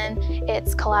location,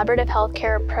 its collaborative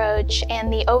healthcare approach,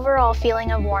 and the overall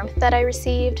feeling of warmth that I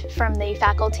received from the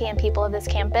faculty and people of this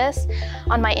campus.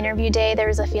 On my interview day, there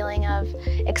was a feeling of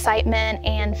excitement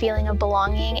and feeling of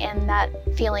belonging, and that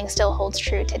feeling still holds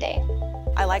true today.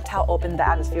 I liked how open the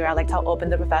atmosphere, I liked how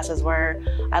open the professors were.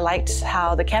 I liked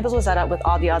how the campus was set up with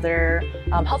all the other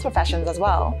health professions as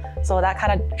well. So that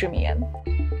kind of drew me in.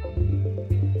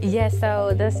 Yeah,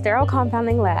 so the sterile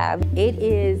compounding lab, it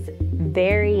is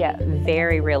very,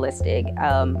 very realistic.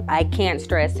 I can't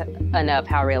stress enough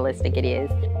how realistic it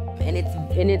is. And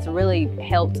it's really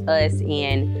helped us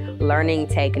in learning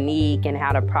technique and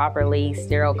how to properly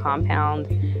sterile compound.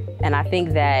 And I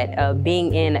think that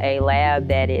being in a lab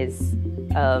that is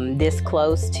this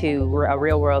close to a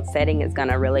real world setting is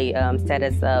gonna really set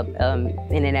us up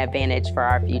in an advantage for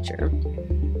our future.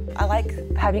 I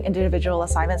like having individual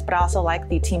assignments, but I also like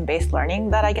the team-based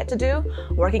learning that I get to do.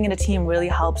 Working in a team really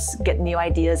helps get new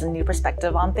ideas and new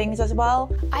perspective on things as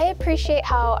well. I appreciate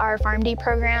how our PharmD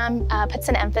program puts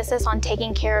an emphasis on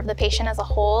taking care of the patient as a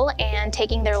whole and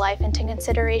taking their life into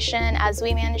consideration as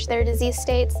we manage their disease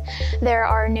states. There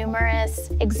are numerous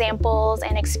examples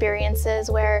and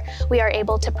experiences where we are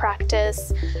able to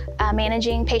practice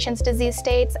managing patients' disease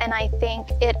states, and I think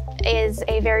it is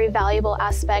a very valuable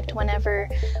aspect whenever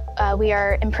we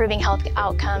are improving health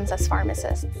outcomes as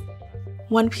pharmacists.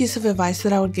 One piece of advice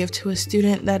that I would give to a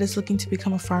student that is looking to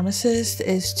become a pharmacist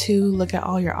is to look at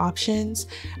all your options.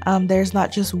 There's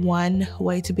not just one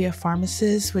way to be a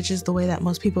pharmacist, which is the way that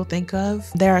most people think of.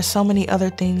 There are so many other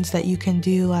things that you can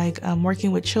do, like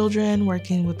working with children,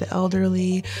 working with the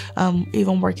elderly,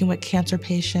 even working with cancer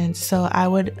patients. So I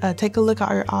would take a look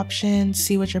at your options,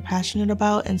 see what you're passionate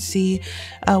about, and see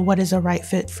what is a right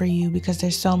fit for you, because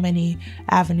there's so many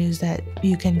avenues that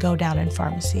you can go down in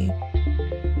pharmacy.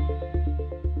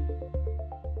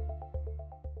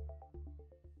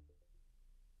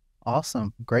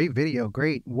 Awesome. Great video.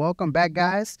 Great. Welcome back,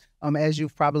 guys. As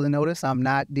you've probably noticed, I'm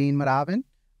not Dean Madavin.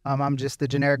 I'm just the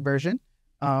generic version.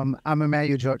 I'm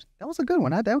Emmanuel George. That was a good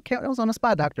one. That was on the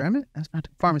spot, Dr. Emmett. That's not a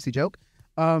pharmacy joke.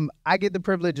 I get the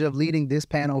privilege of leading this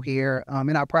panel here.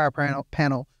 In our prior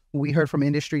panel, we heard from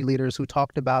industry leaders who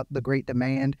talked about the great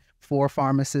demand for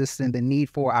pharmacists and the need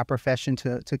for our profession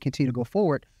to continue to go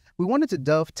forward. We wanted to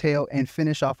dovetail and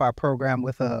finish off our program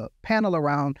with a panel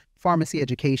around pharmacy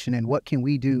education and what can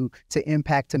we do to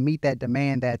impact to meet that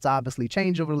demand that's obviously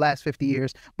changed over the last 50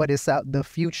 years, but it's the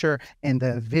future and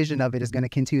the vision of it is going to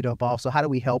continue to evolve. So how do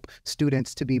we help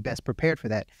students to be best prepared for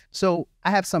that? So I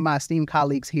have some of my esteemed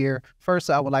colleagues here. First,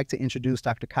 I would like to introduce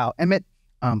Dr. Kyle Emmett.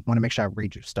 Want to make sure I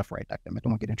read your stuff right, Dr. Emmett.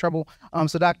 Don't want to get in trouble.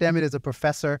 So Dr. Emmett is a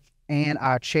professor and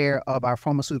our chair of our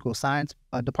pharmaceutical science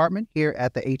department here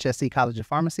at the HSC College of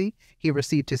Pharmacy. He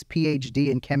received his Ph.D.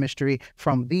 in chemistry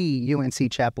from the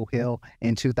UNC Chapel Hill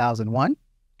in 2001.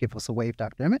 Give us a wave,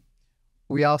 Dr. Emmett.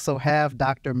 We also have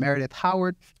Dr. Meredith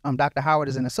Howard. Dr. Howard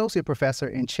is an associate professor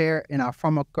and chair in our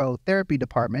pharmacotherapy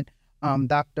department.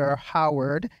 Dr.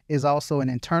 Howard is also an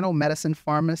internal medicine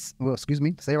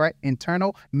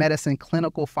internal medicine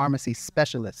clinical pharmacy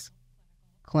specialist.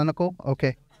 Clinical?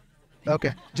 Okay.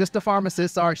 Okay. Just a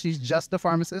pharmacist. Sorry, she's just a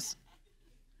pharmacist.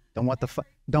 Don't want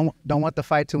the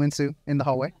fight to ensue in the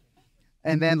hallway.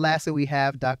 And then lastly, we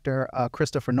have Dr.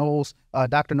 Christopher Knowles.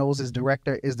 Dr. Knowles is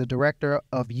the director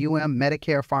of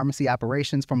Medicare Pharmacy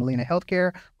Operations for Molina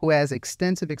Healthcare, who has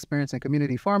extensive experience in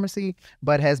community pharmacy,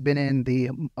 but has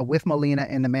been with Molina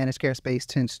in the managed care space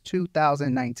since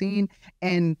 2019.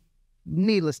 And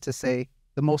needless to say,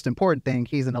 the most important thing,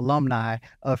 he's an alumni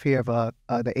of the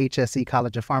HSC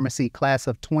College of Pharmacy class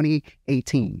of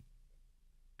 2018.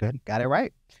 Good, got it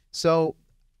right. So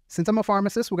since I'm a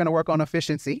pharmacist, we're going to work on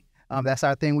efficiency. That's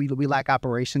our thing. We like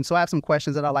operations. So I have some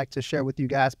questions that I'd like to share with you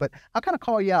guys, but I'll kind of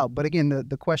call you out. But again,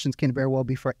 the questions can very well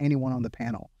be for anyone on the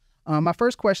panel. My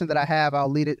first question that I have, I'll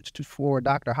lead it for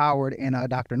Dr. Howard and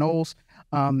Dr. Knowles.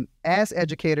 As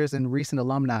educators and recent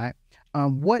alumni,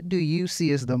 what do you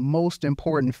see as the most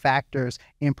important factors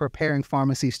in preparing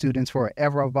pharmacy students for an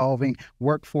ever-evolving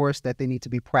workforce that they need to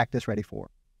be practice ready for?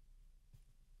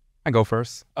 I go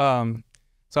first.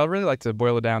 So I'd really like to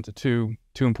boil it down to two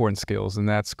important skills, and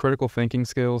that's critical thinking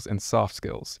skills and soft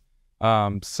skills.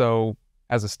 So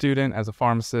as a student, as a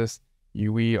pharmacist,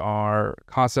 we are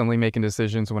constantly making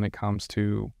decisions when it comes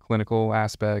to clinical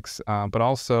aspects, but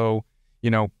also,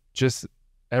 just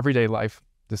everyday life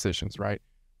decisions, right?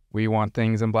 We want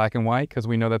things in black and white because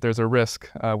we know that there's a risk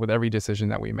with every decision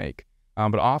that we make.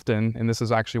 But often, and this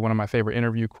is actually one of my favorite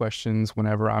interview questions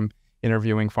whenever I'm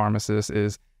interviewing pharmacists,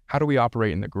 is how do we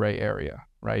operate in the gray area,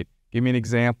 right? Give me an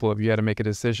example if you had to make a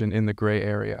decision in the gray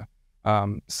area.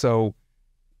 So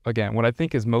again, what I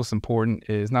think is most important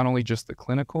is not only just the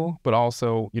clinical, but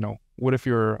also, what if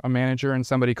you're a manager and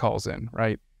somebody calls in,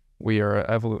 right? We are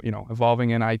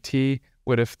evolving in IT.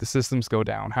 What if the systems go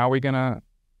down? How are we gonna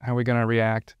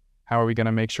react? How are we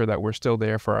gonna make sure that we're still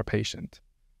there for our patient?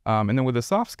 And then with the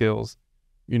soft skills,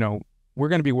 we're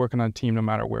gonna be working on a team no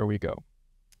matter where we go.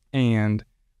 And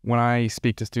when I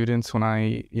speak to students, when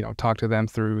I talk to them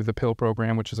through the PIL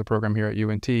program, which is a program here at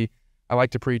UNT, I like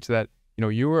to preach that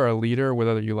you are a leader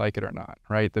whether you like it or not,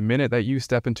 right? The minute that you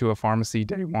step into a pharmacy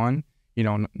day one,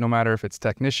 no matter if it's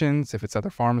technicians, if it's other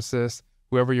pharmacists,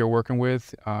 whoever you're working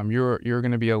with, you're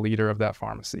going to be a leader of that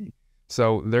pharmacy.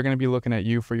 So they're going to be looking at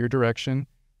you for your direction.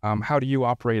 How do you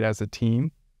operate as a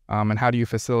team, and how do you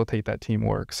facilitate that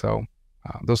teamwork? So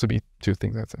those would be two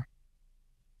things I'd say.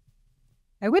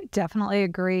 I would definitely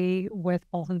agree with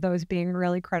both of those being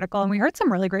really critical. And we heard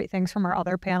some really great things from our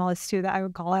other panelists too that I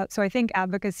would call out. So I think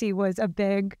advocacy was a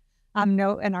big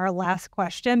note in our last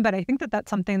question, but I think that that's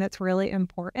something that's really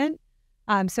important.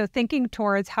 So thinking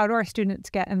towards how do our students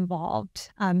get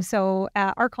involved? So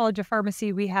at our College of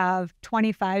Pharmacy, we have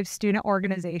 25 student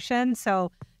organizations.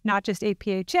 So not just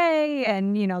APHA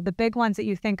and, the big ones that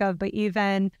you think of, but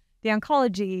even the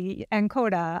oncology,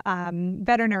 NCODA,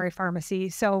 veterinary pharmacy.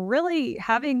 So really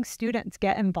having students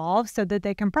get involved so that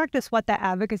they can practice what that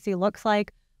advocacy looks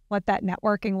like, what that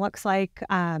networking looks like,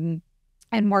 and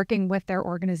working with their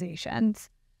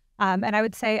organizations. And I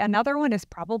would say another one is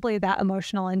probably that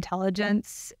emotional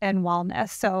intelligence and wellness.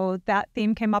 So that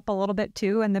theme came up a little bit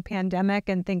too in the pandemic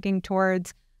and thinking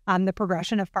towards the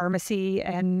progression of pharmacy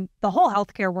and the whole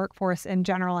healthcare workforce in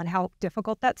general and how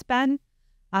difficult that's been.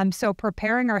 So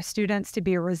preparing our students to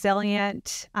be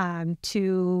resilient,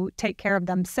 to take care of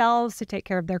themselves, to take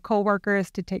care of their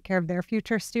coworkers, to take care of their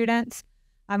future students.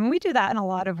 And we do that in a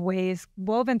lot of ways,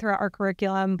 woven throughout our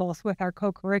curriculum, both with our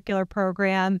co-curricular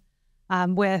program,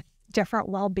 with different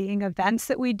well-being events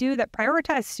that we do that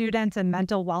prioritize students and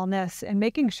mental wellness and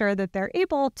making sure that they're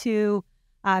able to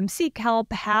seek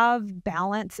help, have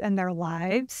balance in their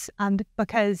lives.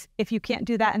 Because if you can't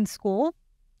do that in school,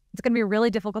 it's going to be really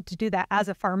difficult to do that as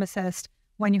a pharmacist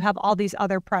when you have all these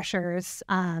other pressures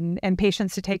and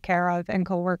patients to take care of and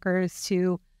coworkers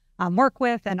to work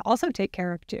with and also take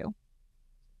care of too.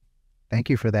 Thank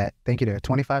you for that. Thank you. There are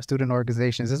 25 student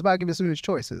organizations. It's about giving students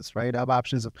choices, right? Of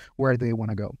options of where they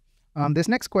want to go. This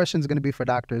next question is going to be for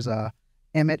Doctors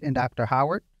Emmett and Dr.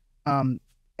 Howard.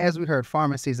 As we heard,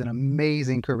 pharmacy is an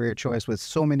amazing career choice with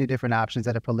so many different options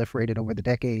that have proliferated over the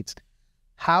decades.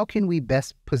 How can we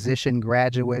best position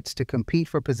graduates to compete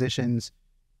for positions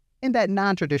in that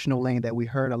non-traditional lane that we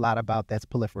heard a lot about that's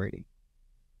proliferating?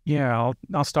 Yeah,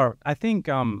 I'll start. I think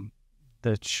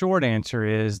the short answer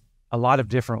is a lot of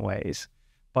different ways,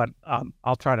 but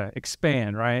I'll try to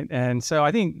expand, right? And so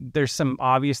I think there's some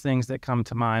obvious things that come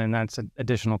to mind, and that's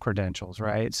additional credentials,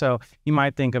 right? So you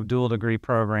might think of dual degree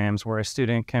programs where a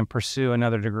student can pursue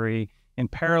another degree in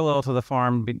parallel to the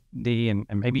PharmD and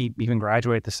maybe even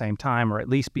graduate at the same time, or at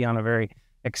least be on a very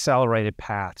accelerated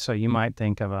path. So you might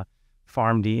think of a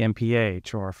PharmD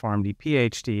MPH or a PharmD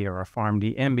Ph.D. or a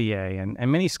PharmD MBA,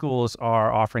 and many schools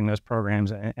are offering those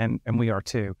programs, and we are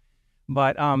too.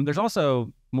 But there's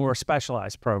also more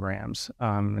specialized programs.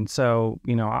 And so,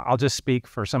 I'll just speak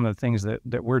for some of the things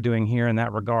that we're doing here in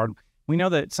that regard. We know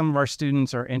that some of our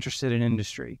students are interested in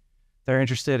industry. They're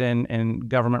interested in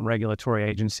government regulatory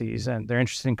agencies, and they're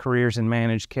interested in careers in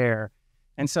managed care.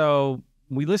 And so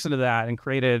we listened to that and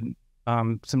created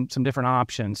some different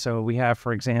options. So we have,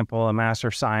 for example, a Master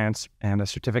of Science and a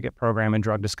certificate program in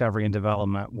drug discovery and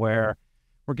development, where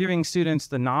we're giving students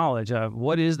the knowledge of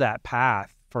what is that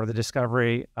path for the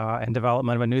discovery and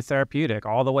development of a new therapeutic,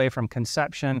 all the way from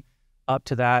conception up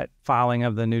to that filing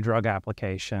of the new drug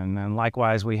application. And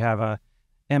likewise, we have a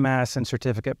MS and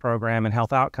certificate program in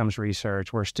health outcomes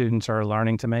research, where students are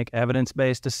learning to make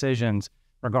evidence-based decisions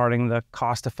regarding the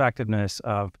cost effectiveness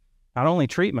of not only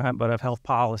treatment, but of health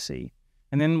policy.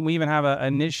 And then we even have a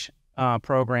niche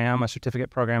program, a certificate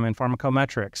program in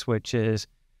pharmacometrics, which is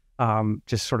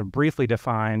just sort of briefly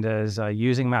defined as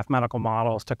using mathematical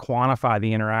models to quantify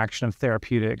the interaction of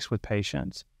therapeutics with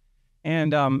patients.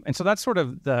 And so that's sort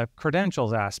of the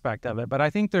credentials aspect of it. But I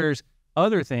think there's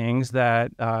other things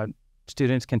that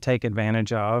students can take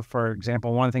advantage of. For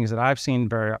example, one of the things that I've seen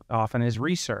very often is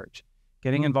research,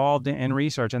 getting involved in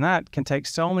research. And that can take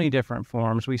so many different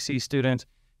forms. We see students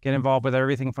get involved with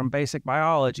everything from basic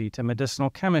biology to medicinal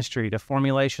chemistry to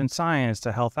formulation science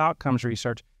to health outcomes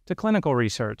research to clinical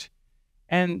research.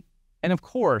 And of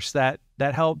course, that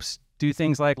helps do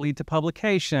things like lead to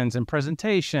publications and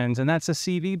presentations, and that's a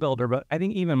CV builder. But I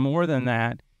think even more than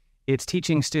that, it's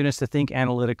teaching students to think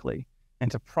analytically.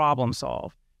 and to problem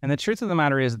solve. And the truth of the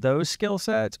matter is those skill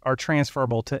sets are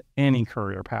transferable to any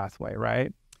career pathway,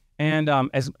 right? And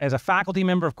as a faculty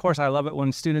member, of course, I love it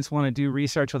when students want to do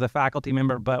research with a faculty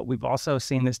member, but we've also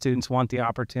seen that students want the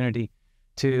opportunity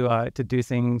to do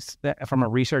things from a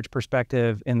research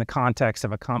perspective in the context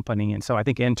of a company. And so I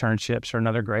think internships are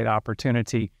another great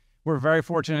opportunity. We're very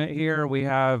fortunate here. We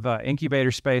have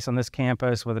incubator space on this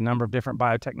campus with a number of different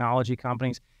biotechnology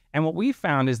companies. And what we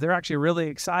found is they're actually really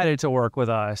excited to work with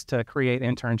us to create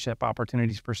internship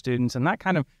opportunities for students. And that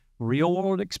kind of real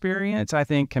world experience, I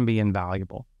think, can be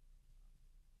invaluable.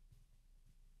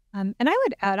 And I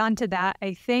would add on to that,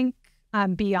 I think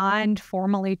beyond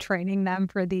formally training them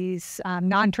for these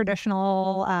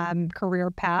non-traditional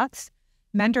career paths,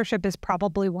 mentorship is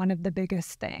probably one of the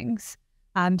biggest things.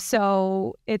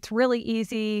 So it's really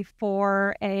easy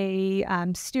for a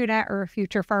student or a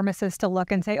future pharmacist to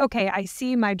look and say, okay, I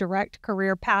see my direct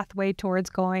career pathway towards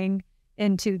going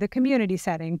into the community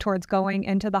setting, towards going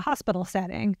into the hospital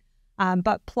setting.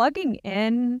 But plugging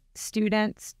in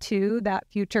students to that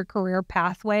future career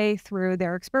pathway through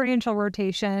their experiential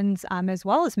rotations, as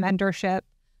well as mentorship.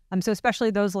 So especially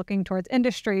those looking towards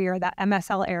industry or that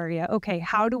MSL area, okay,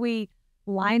 how do we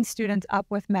line students up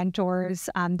with mentors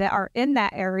that are in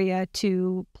that area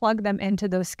to plug them into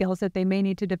those skills that they may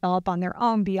need to develop on their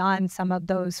own beyond some of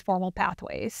those formal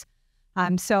pathways?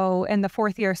 So in the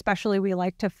fourth year especially, we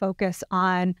like to focus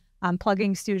on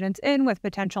plugging students in with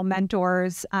potential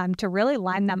mentors to really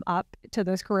line them up to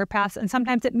those career paths. And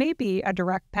sometimes it may be a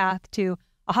direct path to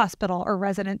a hospital or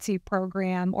residency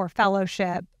program or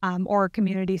fellowship or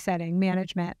community setting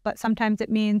management. But sometimes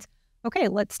it means, okay,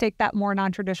 let's take that more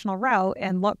non-traditional route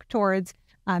and look towards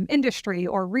industry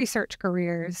or research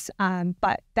careers.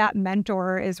 But that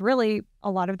mentor is really a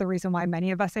lot of the reason why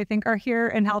many of us, I think, are here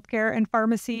in healthcare and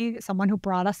pharmacy, someone who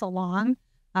brought us along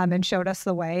and showed us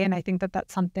the way. And I think that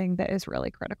that's something that is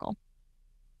really critical.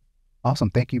 Awesome.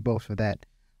 Thank you both for that.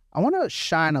 I want to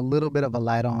shine a little bit of a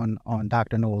light on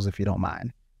Dr. Knowles, if you don't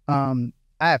mind. I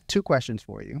have two questions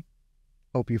for you.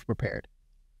 Hope you've prepared.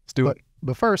 Let's do it.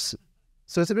 But first,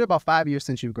 so it's been about 5 years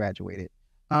since you graduated.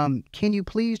 Can you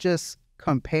please just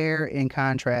compare and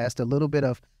contrast a little bit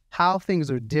of how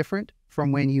things are different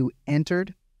from when you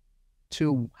entered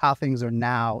to how things are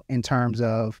now in terms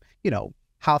of,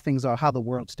 how things are, how the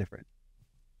world's different?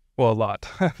 Well, a lot.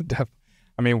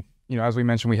 I mean, as we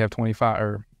mentioned, we have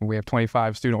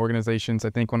 25 student organizations.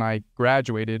 I think when I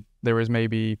graduated, there was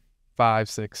maybe 5,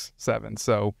 6, 7.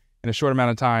 So in a short amount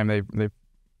of time, they've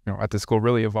at the school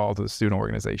really evolved with student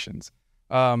organizations.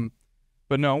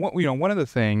 But no, one of the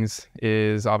things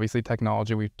is obviously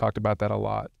technology. We've talked about that a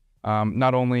lot.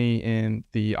 Not only in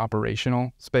the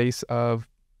operational space of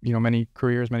many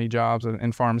careers, many jobs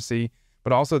in pharmacy,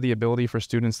 but also the ability for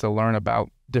students to learn about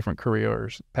different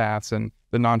careers paths and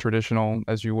the non-traditional,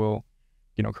 as you will,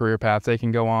 career paths they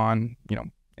can go on,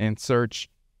 and search,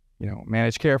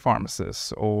 managed care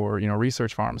pharmacists or,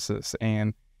 research pharmacists,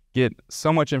 and get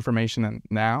so much information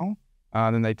now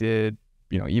than they did,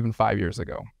 even 5 years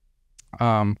ago.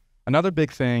 Another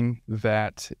big thing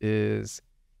that is,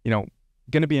 going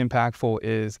to be impactful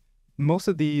is most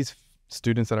of these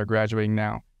students that are graduating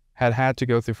now had to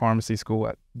go through pharmacy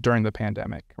school during the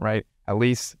pandemic, right? At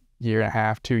least year and a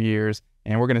half, 2 years.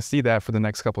 And we're going to see that for the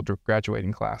next couple of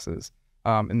graduating classes.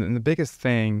 And the biggest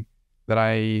thing that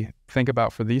I think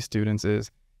about for these students is,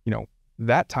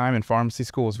 that time in pharmacy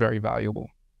school is very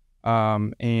valuable.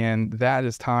 And that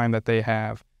is time that they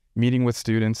have meeting with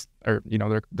students or,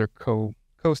 their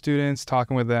co-students,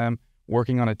 talking with them,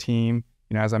 working on a team.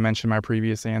 As I mentioned in my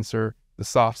previous answer, the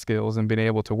soft skills and being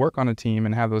able to work on a team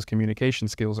and have those communication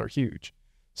skills are huge.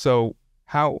 So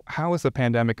how is the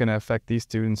pandemic going to affect these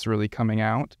students really coming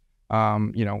out?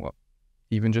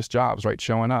 Even just jobs, right?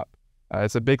 Showing up.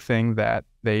 It's a big thing that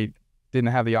they didn't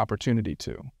have the opportunity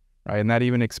to, right? And that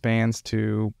even expands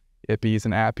to IPPs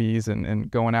and APPs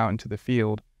and going out into the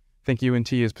field. I think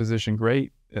UNT is positioned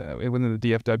great within the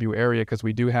DFW area because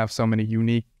we do have so many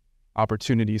unique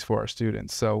opportunities for our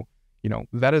students. So,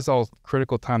 that is all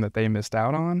critical time that they missed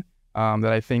out on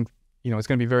that I think, it's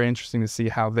going to be very interesting to see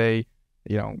how they,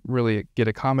 really get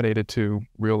accommodated to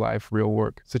real life, real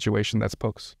work situation that's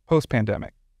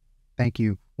post-pandemic. Thank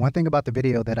you. One thing about the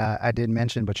video that I didn't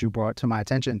mention, but you brought to my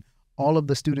attention, all of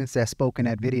the students that spoke in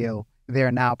that video,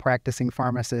 they're now practicing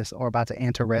pharmacists or about to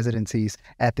enter residencies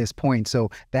at this point.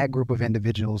 So that group of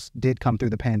individuals did come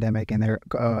through the pandemic and their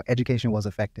education was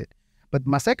affected. But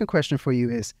my second question for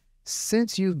you is,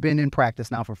 since you've been in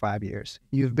practice now for 5 years,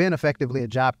 you've been effectively a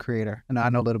job creator, and I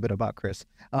know a little bit about Chris,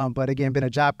 but again, been a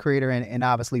job creator and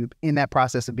obviously in that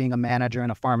process of being a manager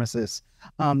and a pharmacist.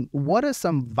 What are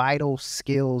some vital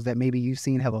skills that maybe you've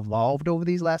seen have evolved over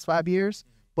these last 5 years,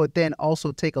 but then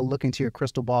also take a look into your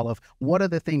crystal ball of what are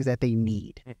the things that they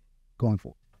need going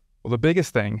forward? Well, the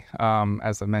biggest thing,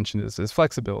 as I mentioned, is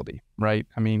flexibility, right?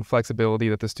 I mean, flexibility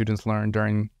that the students learn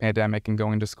during pandemic and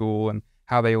going to school and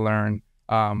how they learn.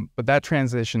 But that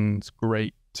transition's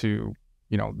great to,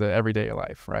 the everyday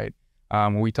life, right?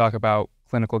 When we talk about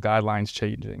clinical guidelines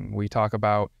changing, we talk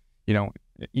about,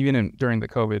 even during the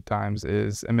COVID times,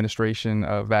 is administration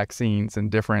of vaccines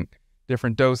and different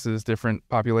doses, different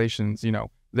populations,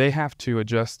 they have to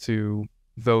adjust to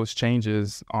those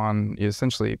changes on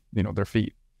essentially, their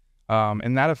feet.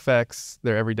 And that affects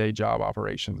their everyday job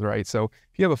operations, right? So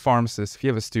if you have a pharmacist, if you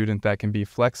have a student that can be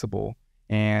flexible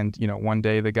and, one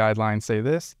day the guidelines say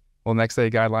this, well, next day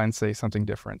guidelines say something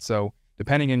different. So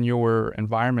depending on your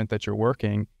environment that you're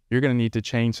working, you're going to need to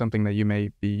change something that you may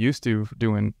be used to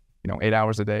doing, 8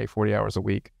 hours a day, 40 hours a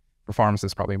week. For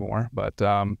pharmacists, probably more. But,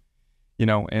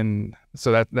 and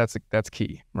so that's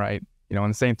key, right? And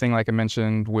the same thing, like I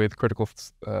mentioned with critical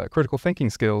thinking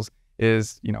skills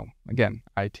is, again,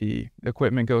 IT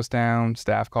equipment goes down,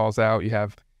 staff calls out, you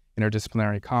have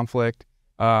interdisciplinary conflict.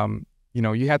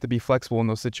 You have to be flexible in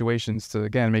those situations to,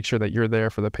 again, make sure that you're there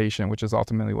for the patient, which is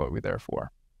ultimately what we're there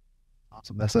for.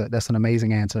 Awesome. That's an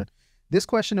amazing answer. This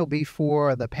question will be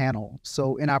for the panel.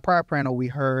 So in our prior panel, we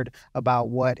heard about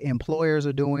what employers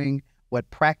are doing, what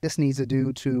practice needs to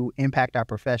do to impact our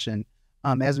profession.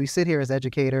 As we sit here as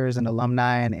educators and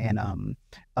alumni and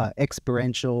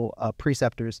experiential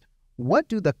preceptors, what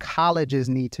do the colleges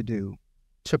need to do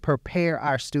to prepare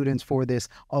our students for this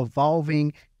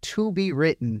evolving, to be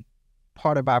written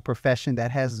part of our profession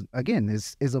that has, again,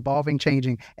 is evolving,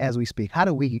 changing as we speak? How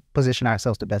do we position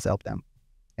ourselves to best help them?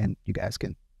 And you guys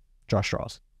can draw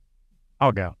straws.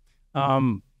 I'll go.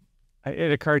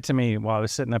 It occurred to me while I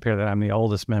was sitting up here that I'm the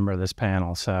oldest member of this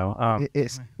panel. So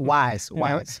it's wise.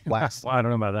 Well, I don't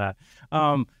know about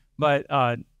that.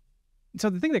 So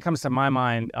the thing that comes to my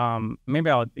mind, maybe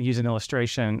I'll use an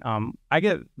illustration. I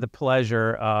get the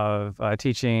pleasure of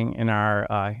teaching in our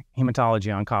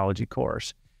hematology oncology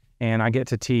course, and I get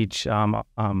to teach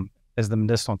as the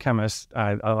medicinal chemist.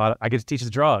 I get to teach the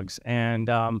drugs, and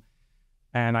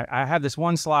I have this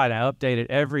one slide. I update it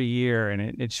every year,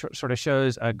 and it sort of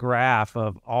shows a graph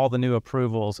of all the new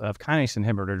approvals of kinase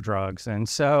inhibitor drugs. And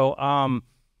so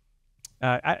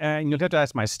you'll have to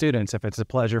ask my students if it's a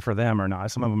pleasure for them or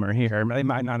not. Some of them are here. They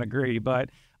might not agree. But,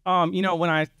 when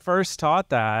I first taught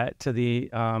that to the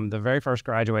very first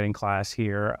graduating class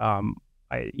here,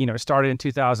 it started in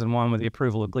 2001 with the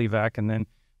approval of Gleevec and then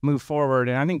moved forward.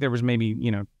 And I think there was maybe,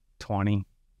 20,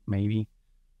 maybe.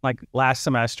 Like last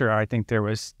semester, I think there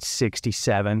was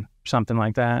 67, something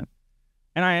like that.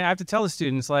 And I have to tell the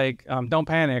students, don't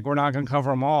panic. We're not going to cover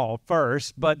them all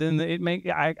first. But then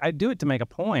I do it to make a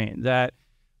point that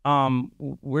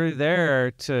we're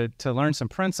there to learn some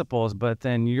principles, but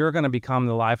then you're going to become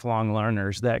the lifelong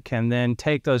learners that can then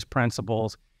take those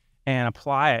principles and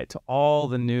apply it to all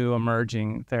the new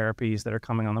emerging therapies that are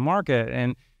coming on the market.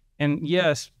 And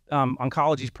yes,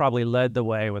 oncology's probably led the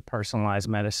way with personalized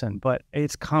medicine, but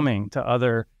it's coming to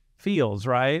other fields,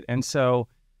 right? And so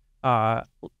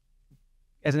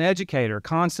as an educator,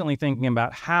 constantly thinking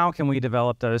about how can we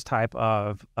develop those type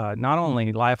of not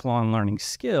only lifelong learning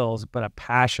skills, but a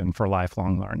passion for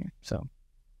lifelong learning. So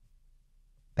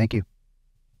thank you.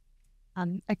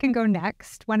 I can go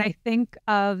next. When I think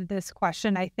of this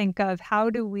question, I think of how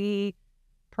do we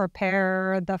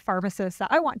prepare the pharmacists that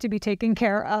I want to be taking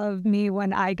care of me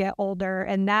when I get older.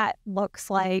 And that looks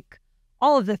like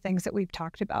all of the things that we've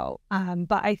talked about.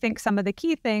 But I think some of the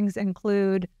key things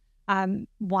include,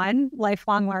 one,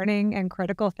 lifelong learning and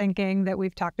critical thinking that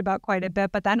we've talked about quite a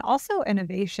bit, but then also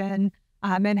innovation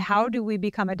and how do we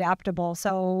become adaptable?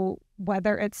 So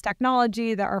whether it's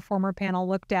technology that our former panel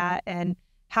looked at, and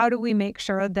how do we make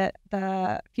sure that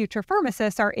the future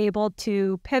pharmacists are able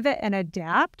to pivot and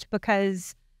adapt?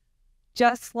 Because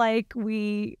just like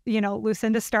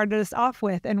Lucinda started us off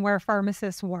with and where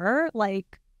pharmacists were,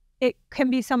 it can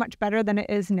be so much better than it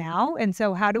is now. And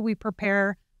so how do we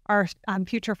prepare our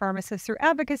future pharmacists through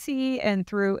advocacy and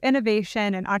through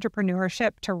innovation and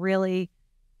entrepreneurship to really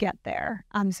get there?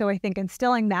 So I think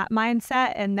instilling that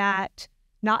mindset and that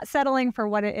not settling for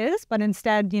what it is, but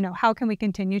instead, how can we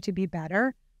continue to be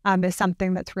better is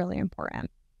something that's really important.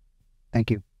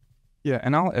 Thank you. Yeah,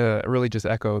 and I'll really just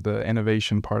echo the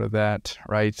innovation part of that,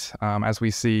 right? As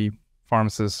we see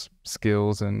pharmacists'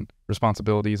 skills and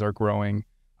responsibilities are growing,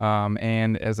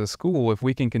 And as a school, if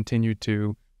we can continue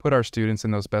to put our students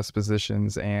in those best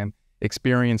positions and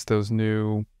experience those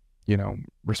new,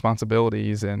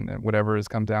 responsibilities and whatever has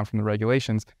come down from the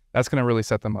regulations, that's going to really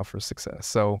set them up for success.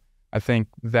 So I think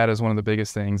that is one of the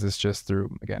biggest things, is just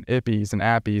through, again, IPPEs and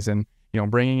APPEs and,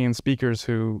 bringing in speakers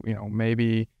who,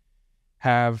 maybe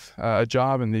have a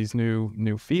job in these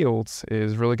new fields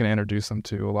is really going to introduce them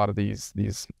to a lot of these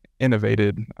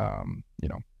innovative,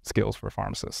 skills for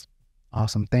pharmacists.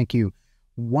 Awesome. Thank you.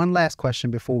 One last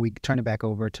question before we turn it back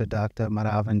over to Dr.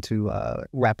 Madhavan to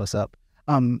wrap us up.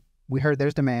 We heard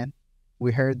there's demand.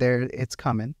 We heard it's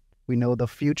coming. We know the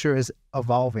future is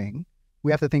evolving.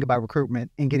 We have to think about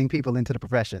recruitment and getting people into the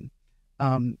profession.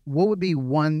 What would be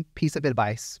one piece of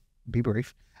advice, be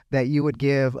brief, that you would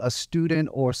give a student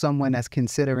or someone that's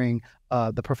considering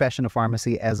the profession of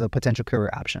pharmacy as a potential career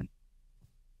option?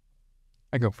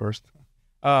 I go first.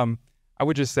 I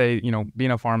would just say,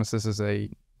 being a pharmacist is a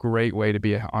great way to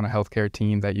be on a healthcare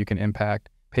team that you can impact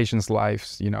patients'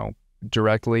 lives,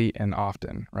 directly and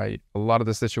often, right? A lot of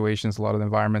the situations, a lot of the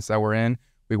environments that we're in,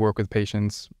 we work with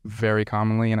patients very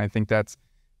commonly. And I think that's,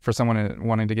 for someone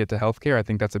wanting to get to healthcare, I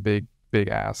think that's a big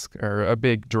ask or a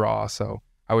big draw. So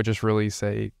I would just really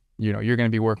say, you're going to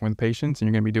be working with patients and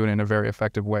you're going to be doing it in a very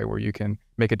effective way where you can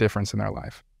make a difference in their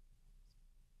life.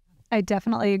 I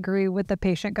definitely agree with the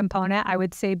patient component. I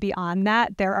would say beyond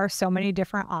that, there are so many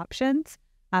different options.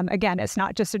 Again, it's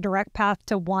not just a direct path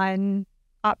to one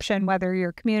option, whether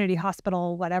you're community,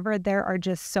 hospital, whatever. There are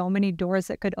just so many doors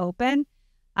that could open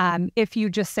if you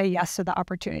just say yes to the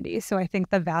opportunities. So I think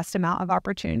the vast amount of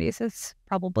opportunities is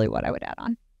probably what I would add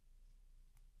on.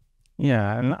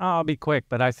 Yeah, and I'll be quick,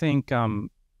 but I think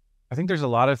there's a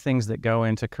lot of things that go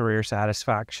into career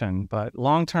satisfaction, but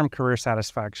long-term career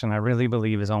satisfaction, I really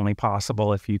believe, is only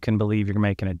possible if you can believe you're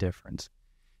making a difference.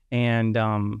 And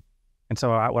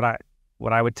so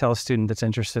what I would tell a student that's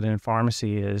interested in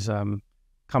pharmacy is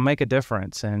come make a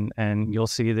difference, and you'll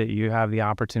see that you have the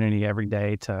opportunity every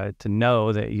day to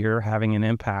know that you're having an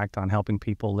impact on helping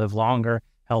people live longer,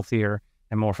 healthier,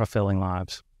 and more fulfilling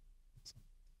lives.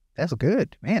 That's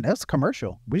good, man. That's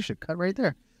commercial. We should cut right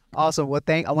there. Awesome. Well,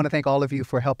 I want to thank all of you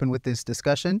for helping with this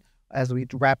discussion. As we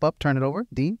wrap up, turn it over,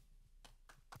 Dean.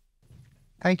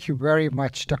 Thank you very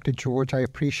much, Dr. George. I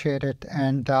appreciate it.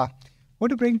 And I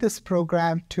want to bring this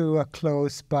program to a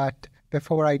close. But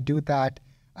before I do that,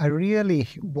 I really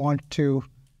want to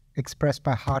express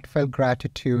my heartfelt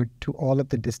gratitude to all of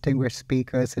the distinguished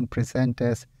speakers and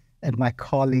presenters and my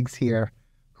colleagues here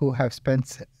who have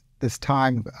spent this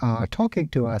time talking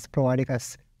to us, providing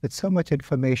us with so much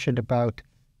information about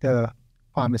the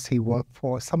pharmacy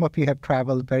workforce. Some of you have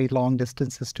traveled very long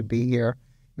distances to be here.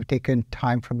 You've taken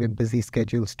time from your busy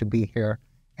schedules to be here,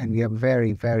 and we are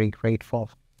very, very grateful.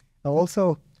 I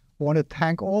also want to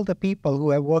thank all the people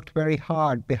who have worked very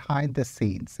hard behind the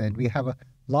scenes, and we have a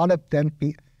lot of them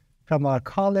from our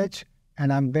college,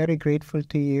 and I'm very grateful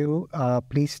to you.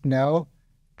 Please know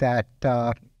that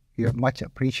you're much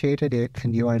appreciated,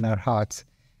 and you are in our hearts.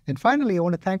 And finally, I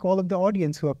want to thank all of the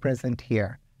audience who are present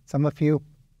here. Some of you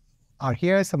are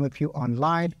here, some of you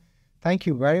online. Thank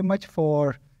you very much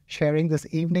for sharing this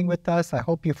evening with us. I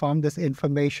hope you found this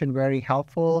information very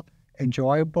helpful,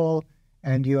 enjoyable,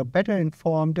 and you are better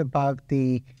informed about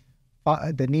the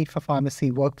need for pharmacy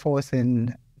workforce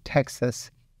in Texas.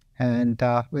 And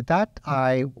with that,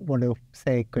 I want to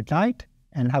say good night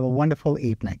and have a wonderful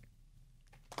evening.